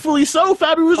rightfully so.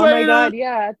 Fabi was ready. Oh my god,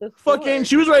 yeah, fucking,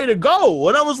 she was ready to go,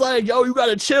 and I was like, "Yo, you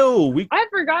gotta chill." I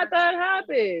forgot that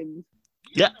happened.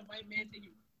 Yeah.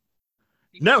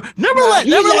 Never let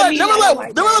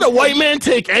a white man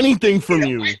take anything from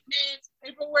you. White man's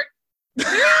paperwork.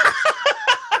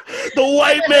 The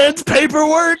white man's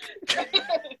paperwork.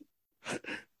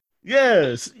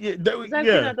 Yes. Yeah. It's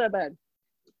actually not that bad.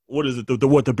 What is it? The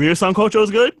beer sancocho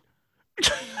is good?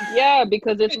 Yeah,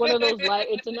 because it's one of those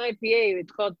it's an IPA.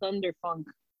 It's called Thunder Funk.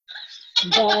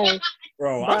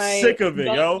 Bro, I'm sick of it,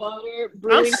 yo.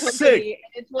 I'm sick.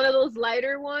 It's one of those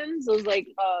lighter ones. Those like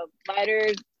lighter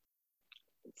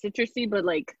citrusy, but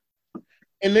like.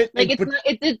 And it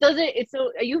doesn't. It's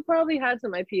so you probably had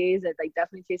some IPAs that like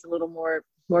definitely taste a little more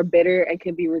bitter and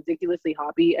can be ridiculously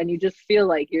hoppy, and you just feel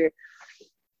like you're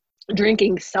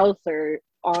drinking seltzer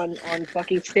on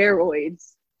fucking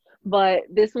steroids. But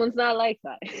this one's not like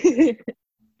that.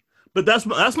 But that's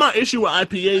my issue with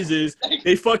IPAs is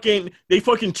they fucking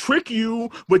trick you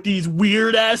with these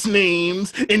weird ass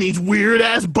names and these weird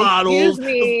ass bottles. Excuse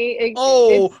me.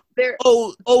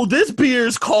 This beer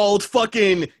is called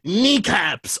fucking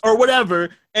kneecaps or whatever,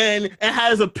 and it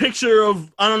has a picture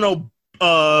of fucking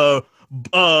the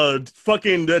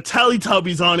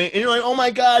Teletubbies on it, and you're like, oh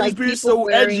my god, this beer's so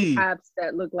edgy. Caps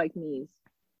that look like knees.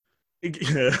 That's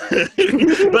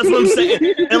what I'm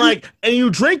saying. And you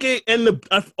drink it, and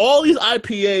all these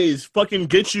IPAs fucking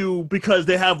get you because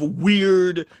they have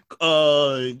weird,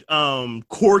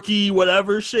 quirky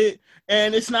whatever shit,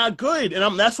 and it's not good.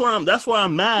 And that's why I'm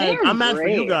mad. I'm mad for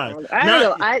you guys. I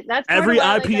don't know. That's every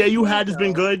IPA you had has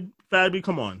been good. Fabi,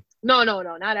 come on. No,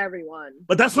 not everyone.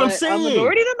 But that's what I'm saying. A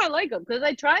majority of them I like them because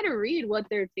I try to read what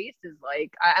their taste is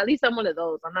like. At least I'm one of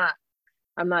those. I'm not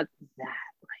that like.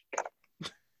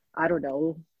 I don't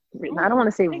know. I don't want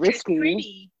to say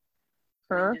risky.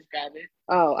 Huh?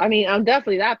 Oh, I mean, I'm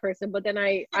definitely that person. But then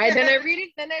I read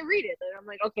it. And I'm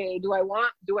like, okay, do I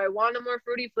want a more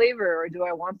fruity flavor, or do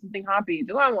I want something hoppy?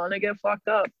 Do I want to get fucked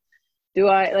up? Do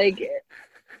I like?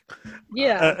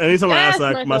 Yeah. Anytime I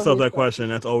ask myself that question,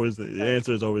 that's always the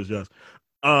answer is always yes.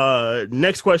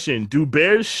 Next question: do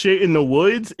bears shit in the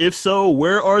woods? If so,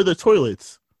 where are the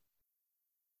toilets?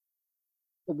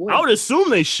 I would assume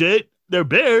they shit. They're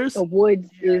bears. The woods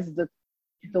is the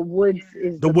The woods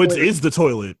is the woods toilet. Is the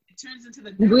toilet. It turns into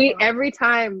the every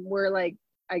time we're like,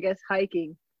 I guess,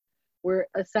 hiking, we're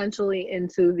essentially in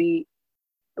the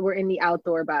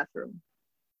outdoor bathroom.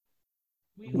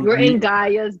 We're in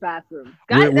Gaia's bathroom.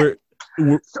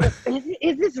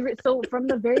 Is this so? From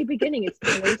the very beginning, it's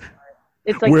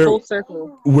like full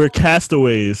circle. We're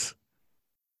castaways.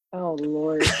 Oh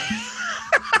Lord.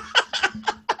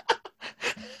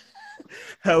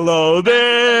 Hello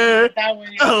there.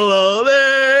 Hello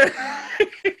there.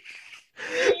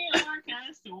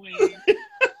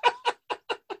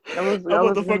 I'm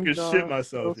about to fucking shit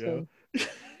myself, yo.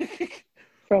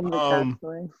 From the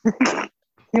castaway.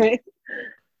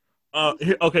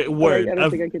 Okay, word. I don't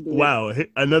think I can do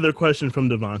it. Another question from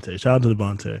Devontae. Shout out to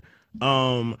Devontae.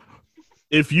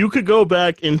 If you could go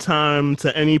back in time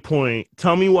to any point,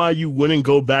 tell me why you wouldn't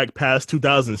go back past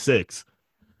 2006.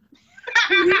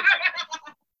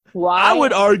 Why? I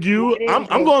would argue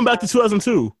I'm going back to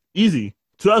 2002. Easy.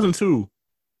 2002.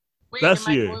 Wait, am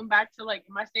I going back to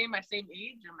am I staying my same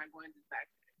age or am I going back?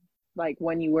 Like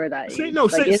when you were that age?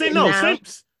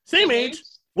 Same age.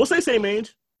 We'll say same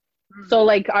age. So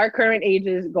our current age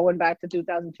is going back to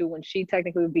 2002 when she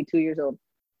technically would be 2 years old.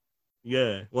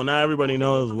 Yeah. Well, now everybody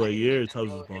knows what year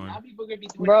Tubbs was born.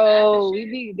 Bro,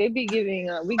 we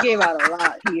gave out a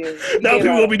lot here. Now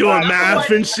people will be doing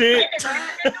math and shit.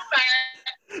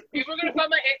 People are gonna find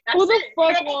my age. Who the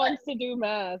fuck wants to do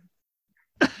math?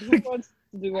 Who wants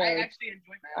to do math? I actually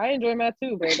enjoy math. I enjoy math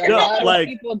too, but a lot of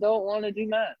people don't want to do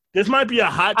math. This might be a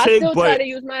hot take, I still try to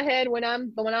use my head when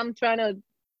I'm trying to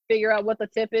figure out what the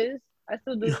tip is. I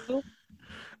still do.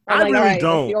 I really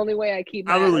don't. That's the only way I keep.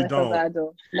 I really don't.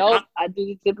 Nope, I do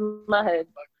the tip in my head.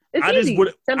 It's easy.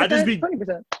 20%.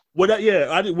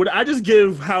 I just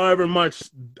give however much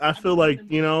I feel like,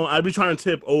 I'd be trying to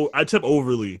tip. I tip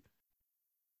overly.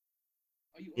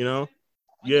 Yeah.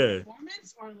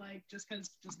 Performance or just cause.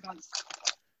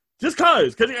 Just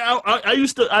cause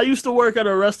I used to work at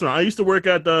a restaurant. I used to work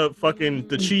at the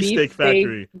cheesesteak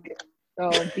factory. Oh,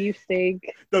 beefsteak.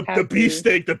 The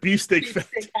beefsteak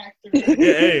factory.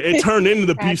 Yeah, it turned into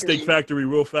the beefsteak factory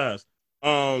real fast.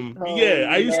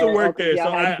 I used to work there, so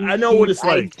I know what it's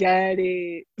like. I get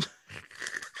it.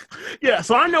 Yeah,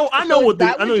 so I know what these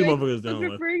motherfuckers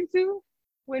doing. Referring to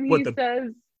when he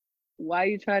says, "Why are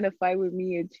you trying to fight with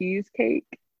me and cheesecake?"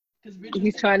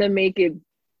 He's trying to make it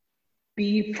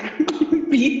beef.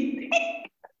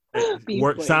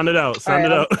 Sound it out. Sound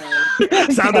it out.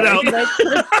 Sound it out.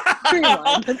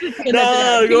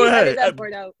 No, go ahead.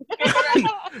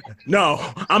 No,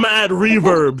 I'm gonna add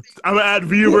reverb. I'm gonna add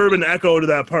reverb and echo to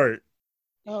that part.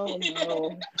 Oh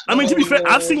no. I mean, to be fair,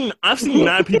 I've seen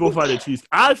 9 people fight at cheesecake.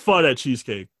 I fought at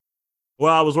cheesecake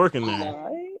while I was working there.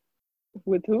 Right?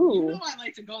 With who? You know I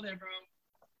like to go there, bro.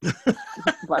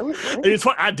 It's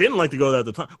fun. I didn't like to go there at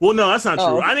the time. Well, no, that's not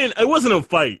true. I didn't. It wasn't a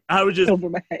fight. I was just. You know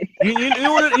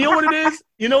what it is.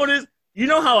 You know what it is. You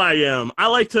know how I am. I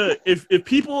like to. If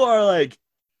people are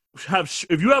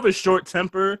if you have a short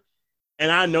temper,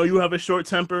 and I know you have a short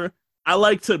temper, I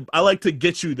like to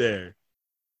get you there.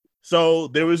 So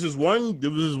there was this one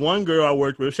girl I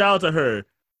worked with. Shout out to her,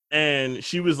 and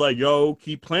she was like, "Yo,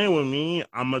 keep playing with me.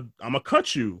 I'm a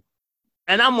cut you,"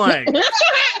 and I'm like.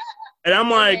 And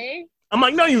I'm like,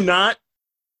 no, you're not.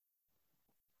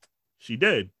 She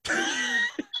did.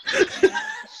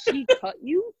 She cut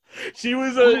you? She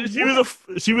was a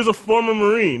former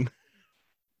Marine.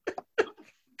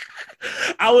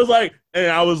 I was like,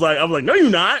 no, you're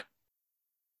not.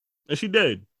 And she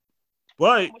did.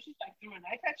 But was she threw a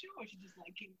knife at you, or she just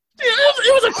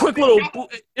it was a quick little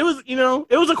it was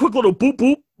a quick little boop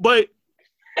boop, but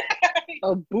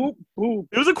a boop boop.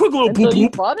 It was a quick little boop boop. You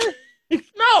fought her?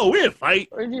 No, we didn't fight.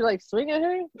 Or did you swing at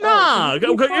her? Nah,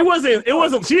 it wasn't.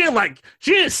 She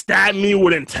didn't stab me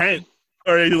with intent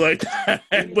or anything like that.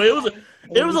 But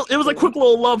it was a quick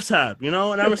little love tap, and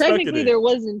I respected technically, it. there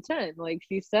was intent.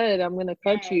 She said, "I'm gonna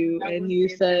cut you," and you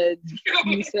said,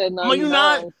 "No, you're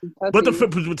not." But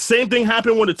the same thing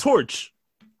happened with a torch.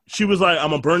 She was like, "I'm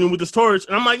gonna burn you with this torch,"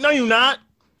 and I'm like, "No, you're not."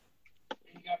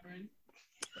 You got burned.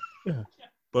 Yeah,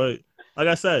 but like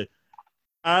I said,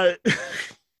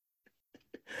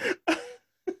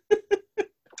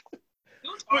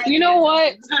 You know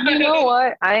what?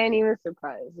 I ain't even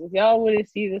surprised. If y'all wouldn't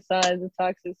see the signs of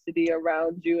toxicity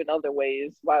around you in other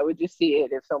ways, why would you see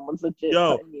it if someone's legit?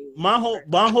 Yo, my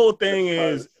whole thing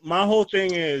is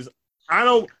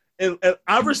I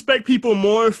respect people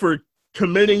more for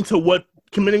committing to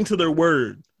their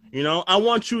word. I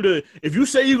want you to, if you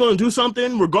say you're gonna do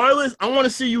something, regardless, I want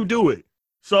to see you do it.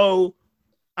 So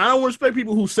I don't respect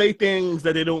people who say things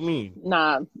that they don't mean.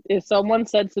 Nah, if someone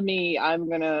said to me, I'm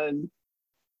gonna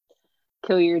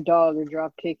kill your dog or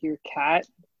drop kick your cat.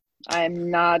 I'm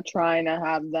not trying to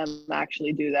have them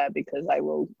actually do that because I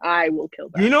will kill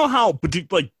them. You know how, but do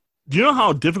you know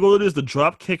how difficult it is to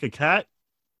drop kick a cat?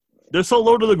 They're so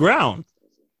low to the ground.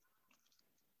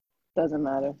 Doesn't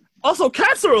matter. Also,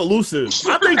 cats are elusive.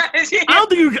 I don't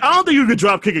think you could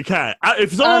drop kick a cat.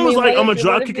 If someone was like, "I'm gonna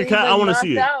drop kick a cat," I want to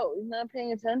see it. He's not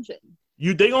paying attention.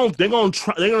 They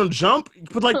gonna jump,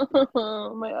 but like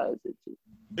my eyes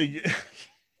itchy.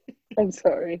 I'm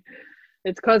sorry.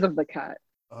 It's because of the cat.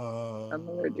 I'm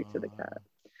allergic to the cat.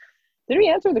 Did we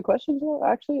answer the questions well?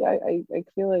 Actually, I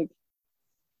feel like.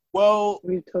 Well,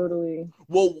 we totally.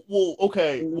 Well,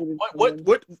 okay.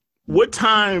 What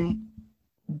time?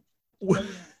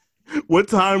 What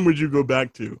time would you go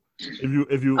back to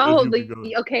if you?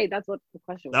 Okay, that's what the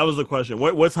question was. That was the question.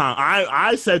 What time?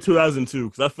 I said 2002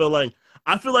 because I feel like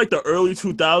the early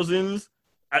 2000s.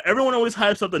 Everyone always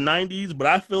hypes up the 90s, but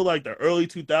I feel like the early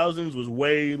 2000s was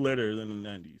way later than the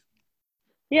 90s.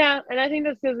 Yeah, and I think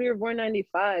that's because we were born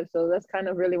 95, so that's kind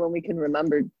of really when we can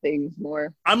remember things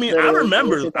more. I mean, I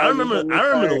remember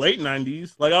the late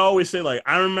 90s. Like I always say, like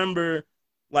I remember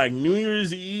like New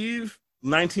Year's Eve,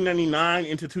 1999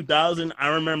 into 2000. I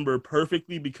remember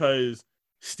perfectly because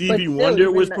Stevie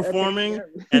Wonder was performing,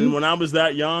 and when I was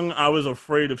that young, I was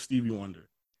afraid of Stevie Wonder.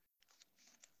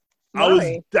 Why? I was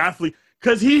definitely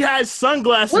because he has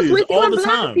sunglasses all the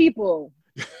time. People.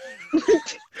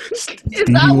 Is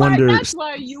that why? That's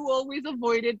why you always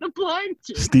avoided the blind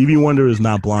kid. Stevie Wonder is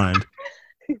not blind.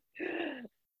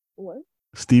 What?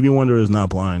 Stevie Wonder is not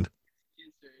blind.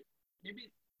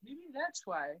 Maybe that's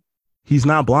why. He's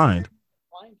not blind.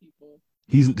 Blind people.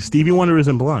 Stevie Wonder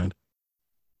isn't blind.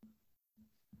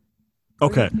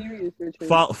 Okay.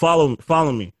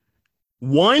 Follow me.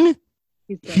 One,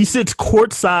 he sits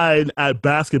courtside at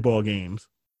basketball games.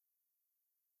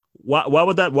 Why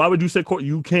would that? Why would you say court?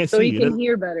 You can't see. So you can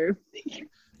hear better.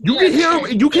 You can hear.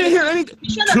 You can't hear anything.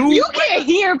 You can't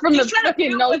hear from the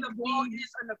fucking nose. The ball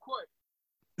is on the court.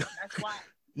 That's why.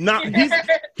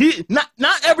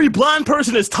 Not every blind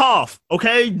person is tough.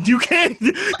 Okay, they can't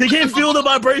feel the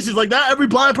vibrations. Like not every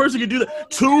blind person can do that.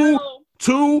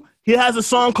 Two. He has a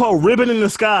song called "Ribbon in the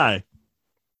Sky."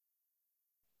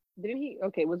 Didn't he?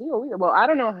 Okay, was he always? Well, I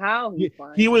don't know how he's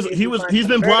blind. He's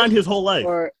been blind his whole life.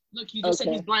 Look, he just said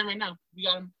he's blind right now. We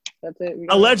got him. That's it.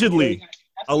 Allegedly.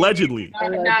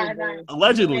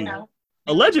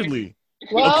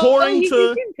 Well, according to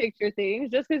you can picture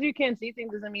things. Just because you can't see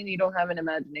things doesn't mean you don't have an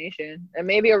imagination. And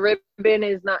maybe a ribbon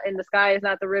is not in the sky is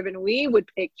not the ribbon we would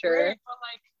picture. Right, but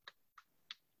like,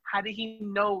 how did he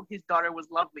know his daughter was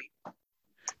lovely?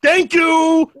 Thank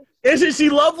you. Isn't she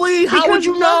lovely? How would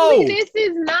you know? This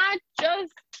is not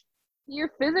just your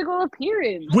physical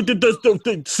appearance. With the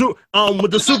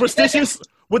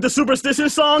superstition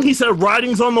song, he said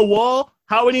writings on the wall.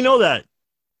 How would he know that?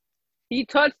 He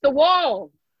touched the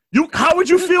wall. How would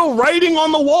you feel writing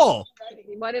on the wall?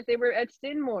 What if they were etched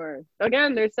in more?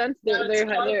 Again, they're sensitive.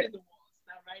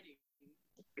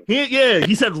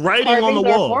 He said writing on the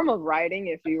wall. A form of writing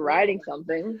if you're writing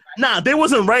something. Nah, they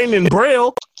wasn't writing in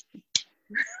Braille.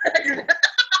 I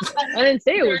didn't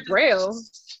say it was Braille.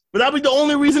 But that'd be the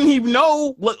only reason he'd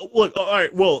know. Look, all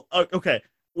right, well, okay.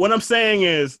 What I'm saying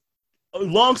is,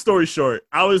 long story short,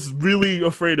 I was really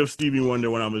afraid of Stevie Wonder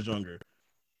when I was younger.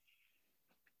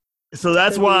 So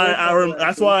that's why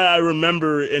I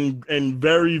remember in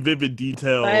very vivid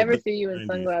detail. If I ever see you in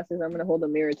sunglasses, I'm gonna hold a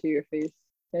mirror to your face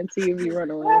and see if you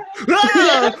run away.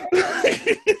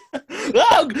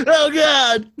 Oh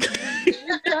God!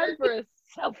 It's time for a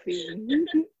selfie.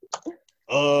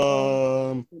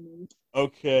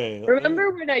 Okay.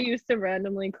 Remember when I used to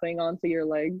randomly cling onto your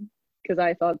leg because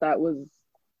I thought that was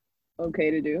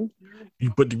okay to do?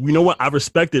 But you know what? I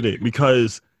respected it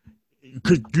because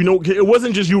you know it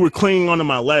wasn't just you were clinging onto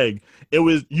my leg. It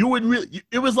was you would really.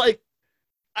 It was like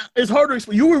it's hard to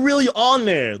explain. You were really on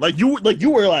there, you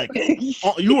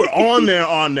were on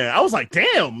there. I was like,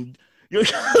 damn.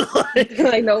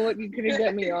 I know what you couldn't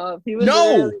get me off. He was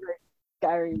literally,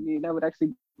 carrying me, and I would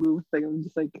actually move. Like I'm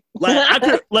just like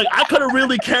I could have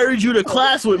really carried you to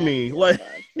class with me. Like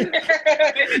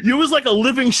you was like a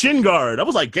living shin guard. I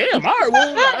was like, damn. All right,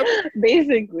 well,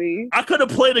 basically, I could have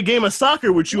played a game of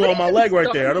soccer with you on my leg right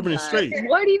there. I'd have been straight.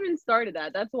 What even started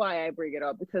that? That's why I bring it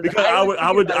up because I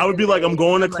would be like, I'm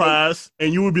going to class,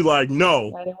 and you would be like,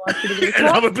 no, I didn't want you to and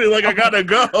I would be like, I gotta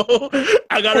go.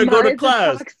 I gotta go to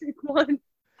class. Well,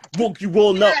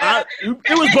 no, it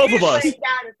was both of us.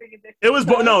 It was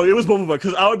both of us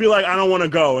because I would be like, I don't want to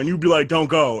go, and you'd be like, don't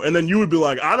go, and then you would be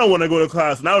like, I don't want to go to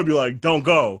class, and I would be like, don't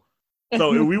go.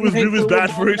 So we was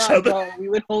bad for each other. We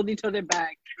would hold each other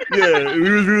back. Yeah,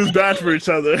 we was bad for each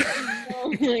other.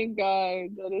 my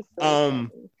god, that is so funny.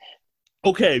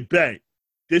 Okay, bet.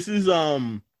 This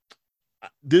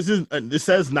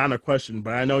says not a question,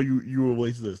 but I know you will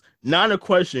relate to this. Not a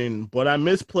question, but I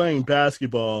miss playing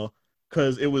basketball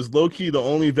because it was low key the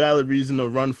only valid reason to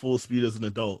run full speed as an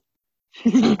adult.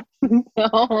 I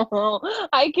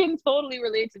can totally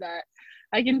relate to that.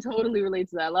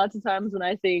 Lots of times when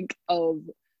I think of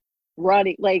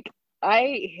running, like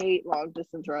I hate long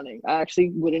distance running. I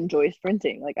actually would enjoy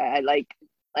sprinting. Like I like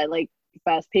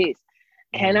fast pace.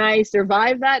 Can I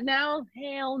survive that now?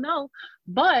 Hell no.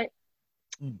 But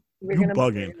you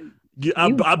bugging.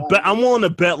 I'm willing to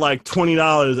bet like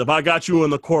 $20 if I got you in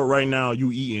the court right now,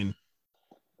 you eating.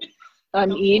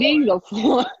 I'm eating the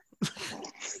floor.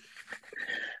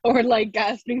 Or like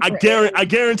gasping. I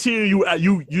guarantee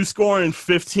you scoring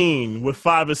 15 with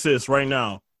 5 assists right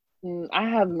now. I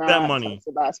have not that money. touched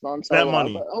the basketball in so that long,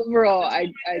 money. But overall,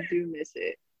 I do miss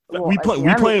it. Well, we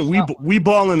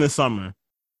ball in the summer.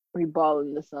 We ball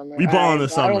in the summer. I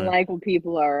don't like when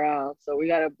people are around, so we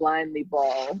gotta blindly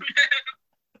ball.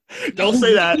 Don't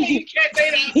say that. You can't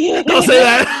say that. Don't say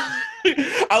that.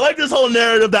 I like this whole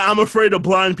narrative that I'm afraid of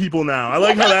blind people now. I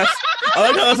like how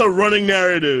that's a running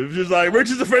narrative. Just like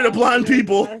Rich is afraid of blind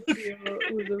people.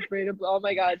 Who's afraid of? Oh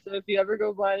my god! So if you ever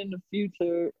go blind in the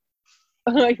future,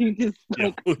 you just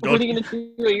like, what are you gonna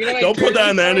do? You're gonna, like, don't put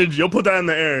that in the energy. You'll put that in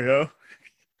the air, yo.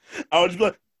 I would just be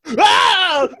like,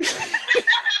 ah!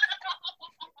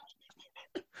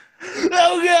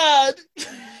 Oh god!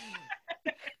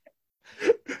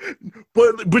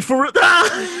 But for real,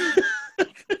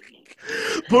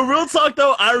 but real talk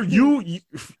though,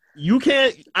 you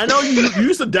can't. I know you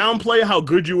used to downplay how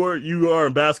good you are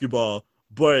in basketball,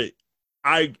 but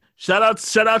I shout out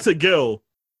to Gil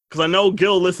because I know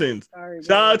Gil listens. Sorry,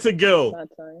 shout out to Gil.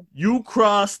 You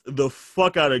crossed the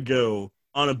fuck out of Gil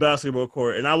on a basketball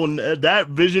court, and that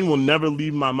vision will never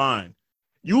leave my mind.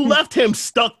 You left him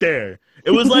stuck there.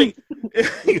 It was like,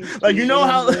 like you know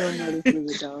how.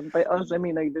 By us, I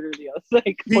mean like literally us.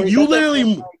 Like you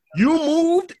literally you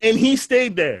moved and he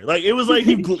stayed there. Like it was like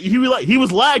he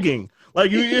was lagging.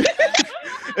 Like you,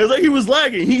 it was like he was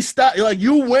lagging. He stopped. Like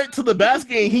you went to the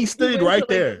basket and he stayed right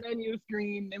there. The menu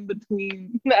screen in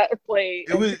between that play.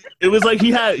 It was like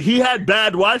he had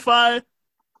bad Wi-Fi.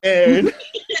 And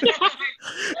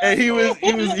he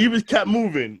was kept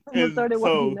moving. We started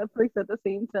watching Netflix at the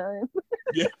same time.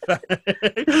 Yeah,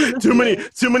 too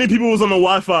many people was on the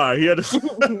Wi-Fi. He had to.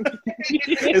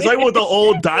 It's like with the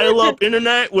old dial-up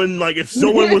internet when like if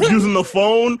someone was using the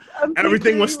phone and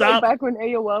everything was stopped. Like back when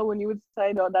AOL, when you would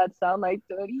sign on that sound like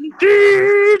 30.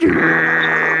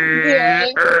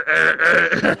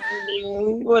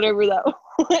 Whatever that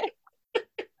was.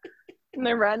 And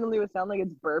then randomly would sound like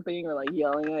it's burping or like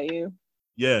yelling at you.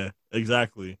 Yeah,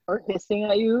 exactly. Or hissing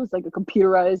at you. It's like a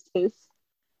computerized hiss.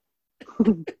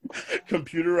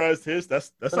 Computerized hiss? That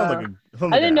sounds like a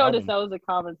I didn't notice that was a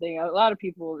common thing. A lot of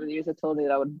people over the years have told me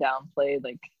that I would downplay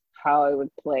like how I would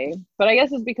play. But I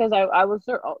guess it's because I was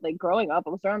like growing up, I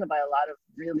was surrounded by a lot of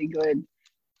really good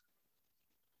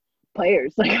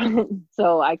players. Like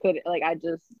so I could like I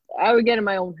would get in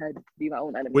my own head, be my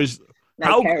own enemy.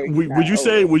 How would you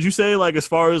say? Would you say like as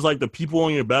far as like the people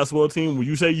on your basketball team? Would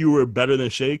you say you were better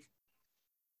than Shake?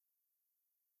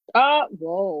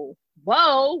 Whoa!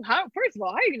 First of all,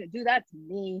 how are you gonna do that to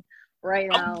me right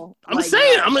now? I'm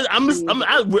saying,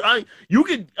 you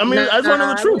could. I mean, I just want to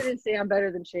know the truth. I wouldn't say I'm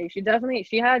better than Shake. She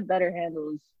had better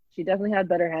handles. She definitely had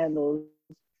better handles.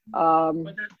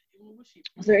 She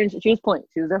was point.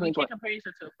 She was definitely point.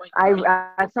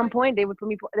 At some point they would put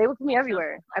me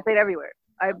everywhere. I played everywhere.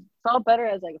 I felt better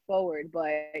as like a forward,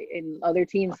 but in other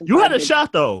teams, you had a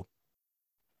shot though.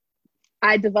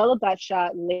 I developed that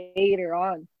shot later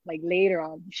on.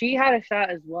 She had a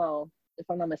shot as well, if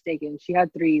I'm not mistaken. She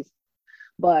had threes,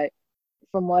 but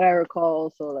from what I recall,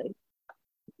 so like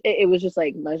it was just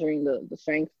like measuring the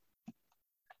strength,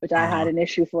 which I had an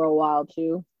issue for a while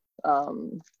too.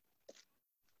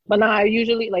 But now I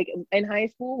usually like in high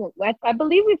school. I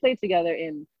believe we played together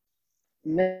in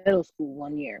middle school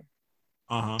 1 year.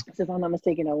 So if I'm not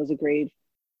mistaken, I was a grade,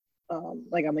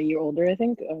 like I'm a year older, I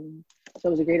think. So I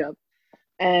was a grade up,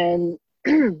 and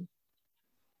the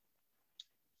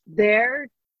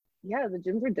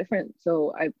gyms were different.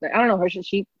 So I don't know her.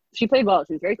 She played well.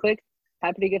 She was very quick,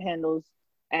 had pretty good handles,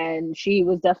 and she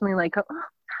was definitely like, oh,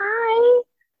 hi,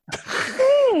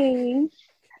 hey.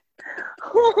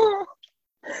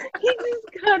 He just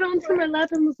got onto my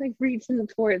lap and was like reaching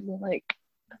towards me, like.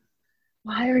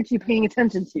 Why aren't you paying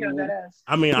attention to me?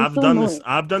 I mean, I've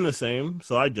done the same,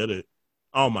 so I get it.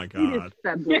 Oh my god.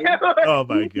 Oh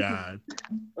my god.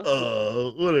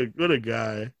 Oh, what a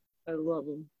guy. I love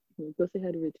him. Go say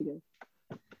hi to Rich again.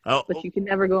 Oh, but you can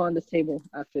never go on this table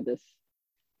after this.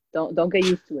 Don't get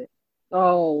used to it.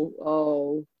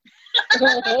 Oh.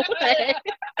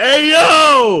 Hey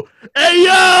yo! Hey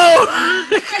yo!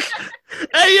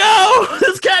 Hey yo!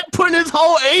 This cat putting his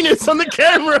whole anus on the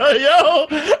camera, yo!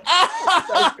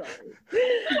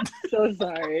 So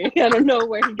sorry. I don't know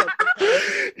where he gets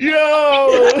it.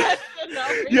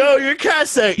 Yo, your cat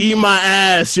said, "Eat my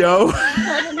ass, yo."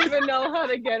 I don't even know how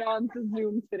to get onto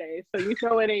Zoom today, so you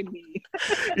know it ain't me.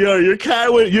 Yo, your cat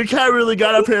really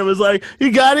got up here and was like,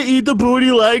 "You gotta eat the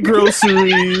booty like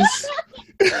groceries."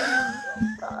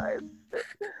 God.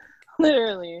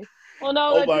 Literally. Well,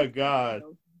 no. Oh my God.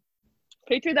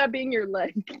 Picture that being your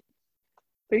leg.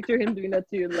 Picture him doing that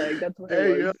to your leg. That's what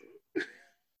it was.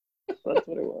 That's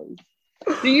what it was.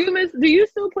 Do you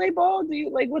still play ball?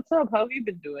 What's up? How have you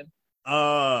been doing?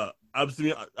 I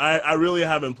really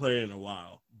haven't played in a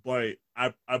while, but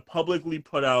I publicly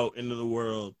put out into the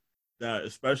world that,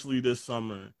 especially this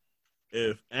summer,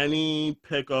 if any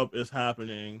pickup is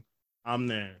happening, I'm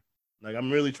there. Like,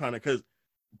 I'm really trying to,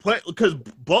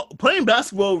 playing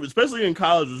basketball, especially in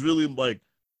college, was really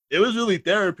it was really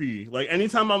therapy. Like,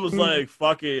 anytime I was like,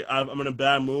 fuck it, I'm in a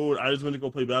bad mood, I just went to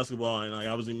go play basketball, and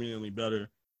I was immediately better.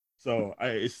 So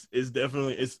it's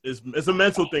definitely it's a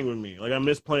mental thing with me. Like, I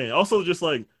miss playing. Also, just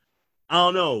I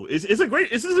don't know. It's a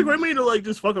great way to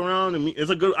just fuck around and meet.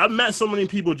 I've met so many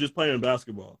people just playing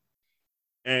basketball,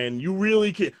 and you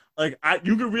really can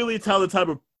you can really tell the type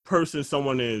of person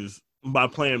someone is by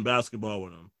playing basketball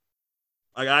with them.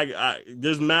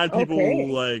 There's mad people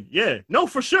who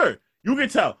for sure. You can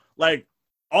tell.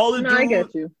 All the dudes, I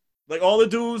get you. All the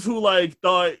dudes who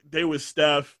thought they was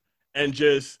Steph and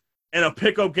just in a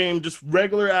pickup game, just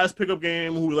regular ass pickup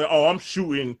game, who was I'm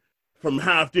shooting from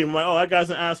half game. I'm that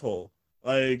guy's an asshole.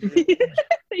 You're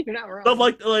not wrong.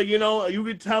 Stuff you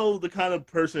could tell the kind of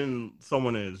person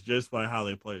someone is just by how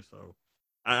they play. So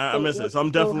I miss it. So I'm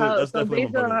definitely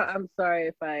I'm sorry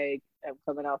if I am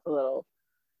coming off a little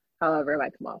however it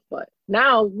might come off. But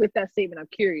now with that statement, I'm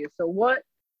curious. So what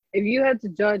if you had to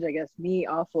judge, I guess, me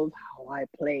off of how I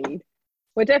played,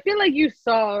 which I feel like you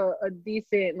saw a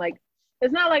decent,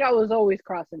 it's not like I was always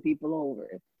crossing people over.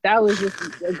 That was just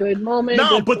a good moment.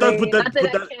 No, not that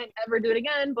I can't ever do it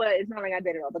again, but it's not like I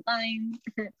did it all the time.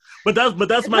 But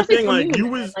that's my thing. You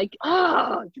was you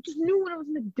just knew what I was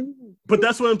gonna do. But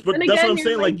that's what I'm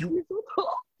saying.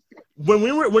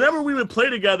 Whenever we would play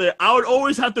together, I would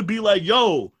always have to be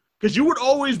yo. Because you would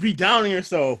always be down on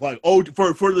yourself, for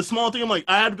the small thing.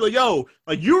 I had to be yo,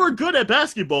 you were good at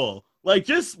basketball.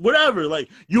 Just whatever.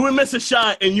 You would miss a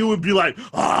shot and you would be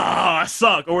I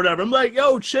suck or whatever. I'm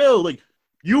yo, chill.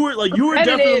 You were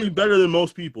definitely better than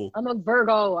most people. I'm a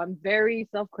Virgo. I'm very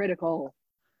self-critical.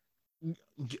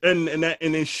 And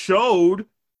it showed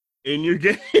in your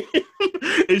game.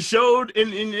 It showed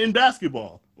in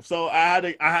basketball. So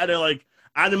I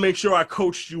had to make sure I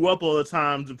coached you up all the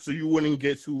time so you wouldn't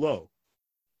get too low.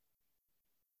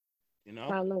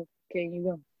 How low can you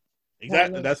go?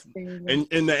 Exactly.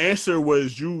 And the answer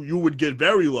was you would get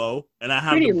very low, and I'd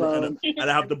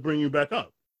have to bring you back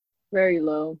up. Very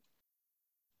low.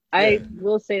 Yeah. I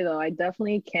will say though, I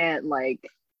definitely can't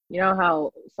you know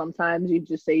how sometimes you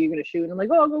just say you're gonna shoot, and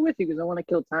I'm I'll go with you because I want to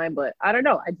kill time. But I don't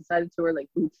know. I decided to wear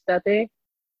boots that day.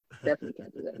 Definitely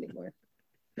can't do that anymore.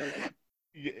 No.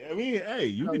 Yeah, I mean, hey,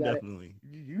 you can definitely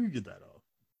you get that off.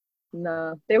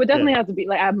 No, they would definitely have to be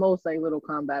at most little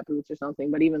combat boots or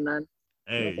something. But even then,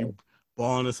 hey, you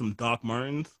balling to some Doc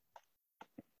Martens?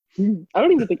 I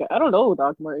don't know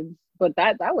Doc Martens, but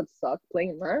that would suck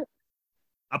playing that.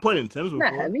 I played in Tim's before.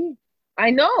 Not heavy. I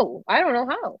know. I don't know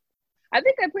how. I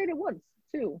think I played it once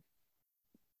too,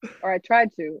 or I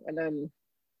tried to, and then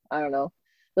I don't know.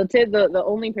 The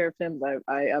only pair of Timbs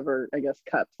I ever, I guess,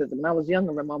 kept, because when I was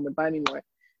younger, my mom would buy me more.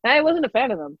 And I wasn't a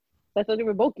fan of them. I thought they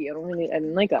were bulky. I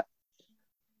didn't like that.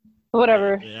 But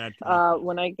whatever. Yeah,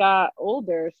 when I got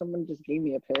older, someone just gave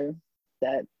me a pair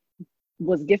that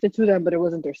was gifted to them, but it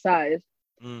wasn't their size.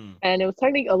 And it was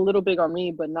technically a little big on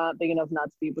me, but not big enough not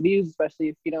to be able to use, especially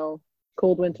if,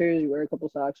 cold winters, you wear a couple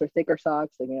socks or thicker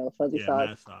socks, fuzzy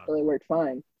socks. So they worked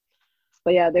fine.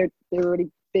 But yeah, they're already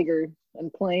bigger. And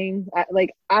playing I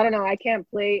don't know, I can't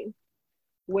play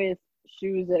with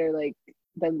shoes that are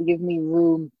that give me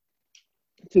room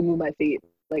to move my feet.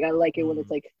 I like it when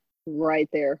it's right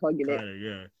there hugging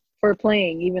it for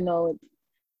playing, even though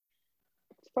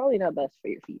it's probably not best for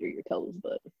your feet or your toes.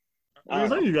 But I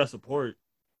think you got support.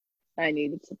 I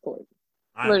needed support.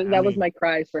 That was my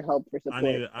cries for help for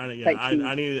support. I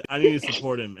needed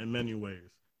support in many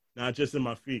ways, not just in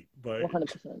my feet, but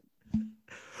 100%.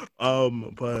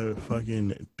 But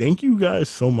fucking thank you guys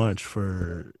so much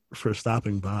for for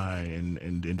stopping by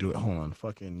and do it. Hold on,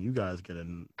 fucking you guys get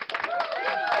in.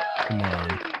 Come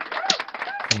on.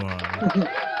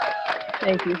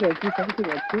 Thank you. I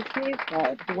appreciate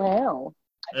that. Wow.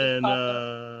 And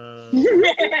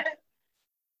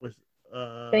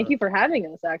thank you for having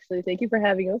us. Actually, thank you for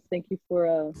having us. Thank you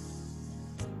for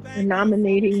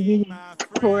nominating me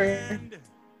for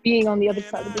being on the other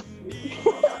side of the street.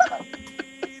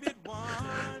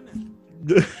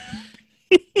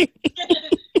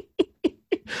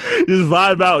 Just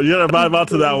vibe out. You gotta vibe out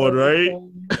to that one, right?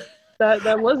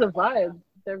 That was a vibe.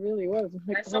 That really was.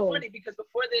 That's so funny because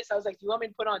before this, I was like, "Do you want me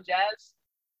to put on jazz?"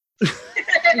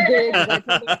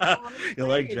 You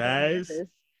like jazz?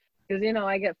 Because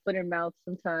I get foot in mouth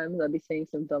sometimes. I'll be saying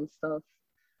some dumb stuff.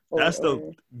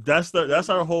 That's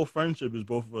our whole friendship. Is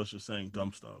both of us just saying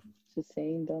dumb stuff. Just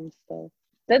saying dumb stuff.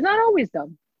 That's not always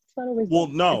dumb. It's not always. Well,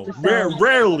 dumb. No,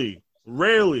 rarely.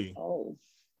 Oh.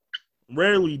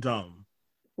 Rarely dumb.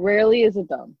 Rarely is it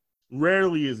dumb.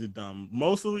 Rarely is it dumb.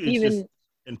 Mostly it's just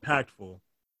impactful.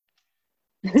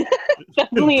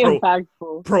 Definitely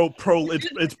impactful.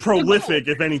 It's prolific,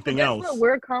 if anything else.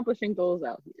 We're accomplishing goals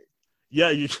out here.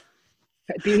 Yeah, you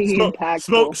being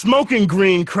impactful. Smoking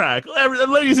green crack,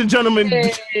 ladies and gentlemen.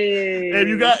 Hey. If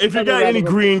you got any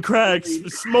green cracks,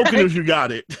 smoke them if you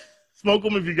got it. Smoke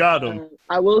them if you got them.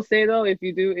 I will say though, if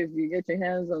you get your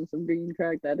hands on some green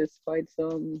crack, that is quite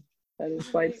some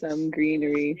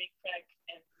greenery. Green crack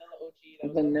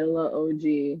and Vanilla OG.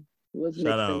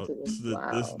 Shout out.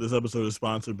 This episode is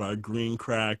sponsored by Green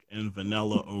Crack and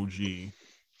Vanilla OG.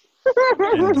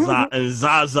 and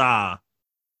Zaza.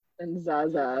 And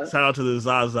Zaza. Shout out to the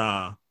Zaza.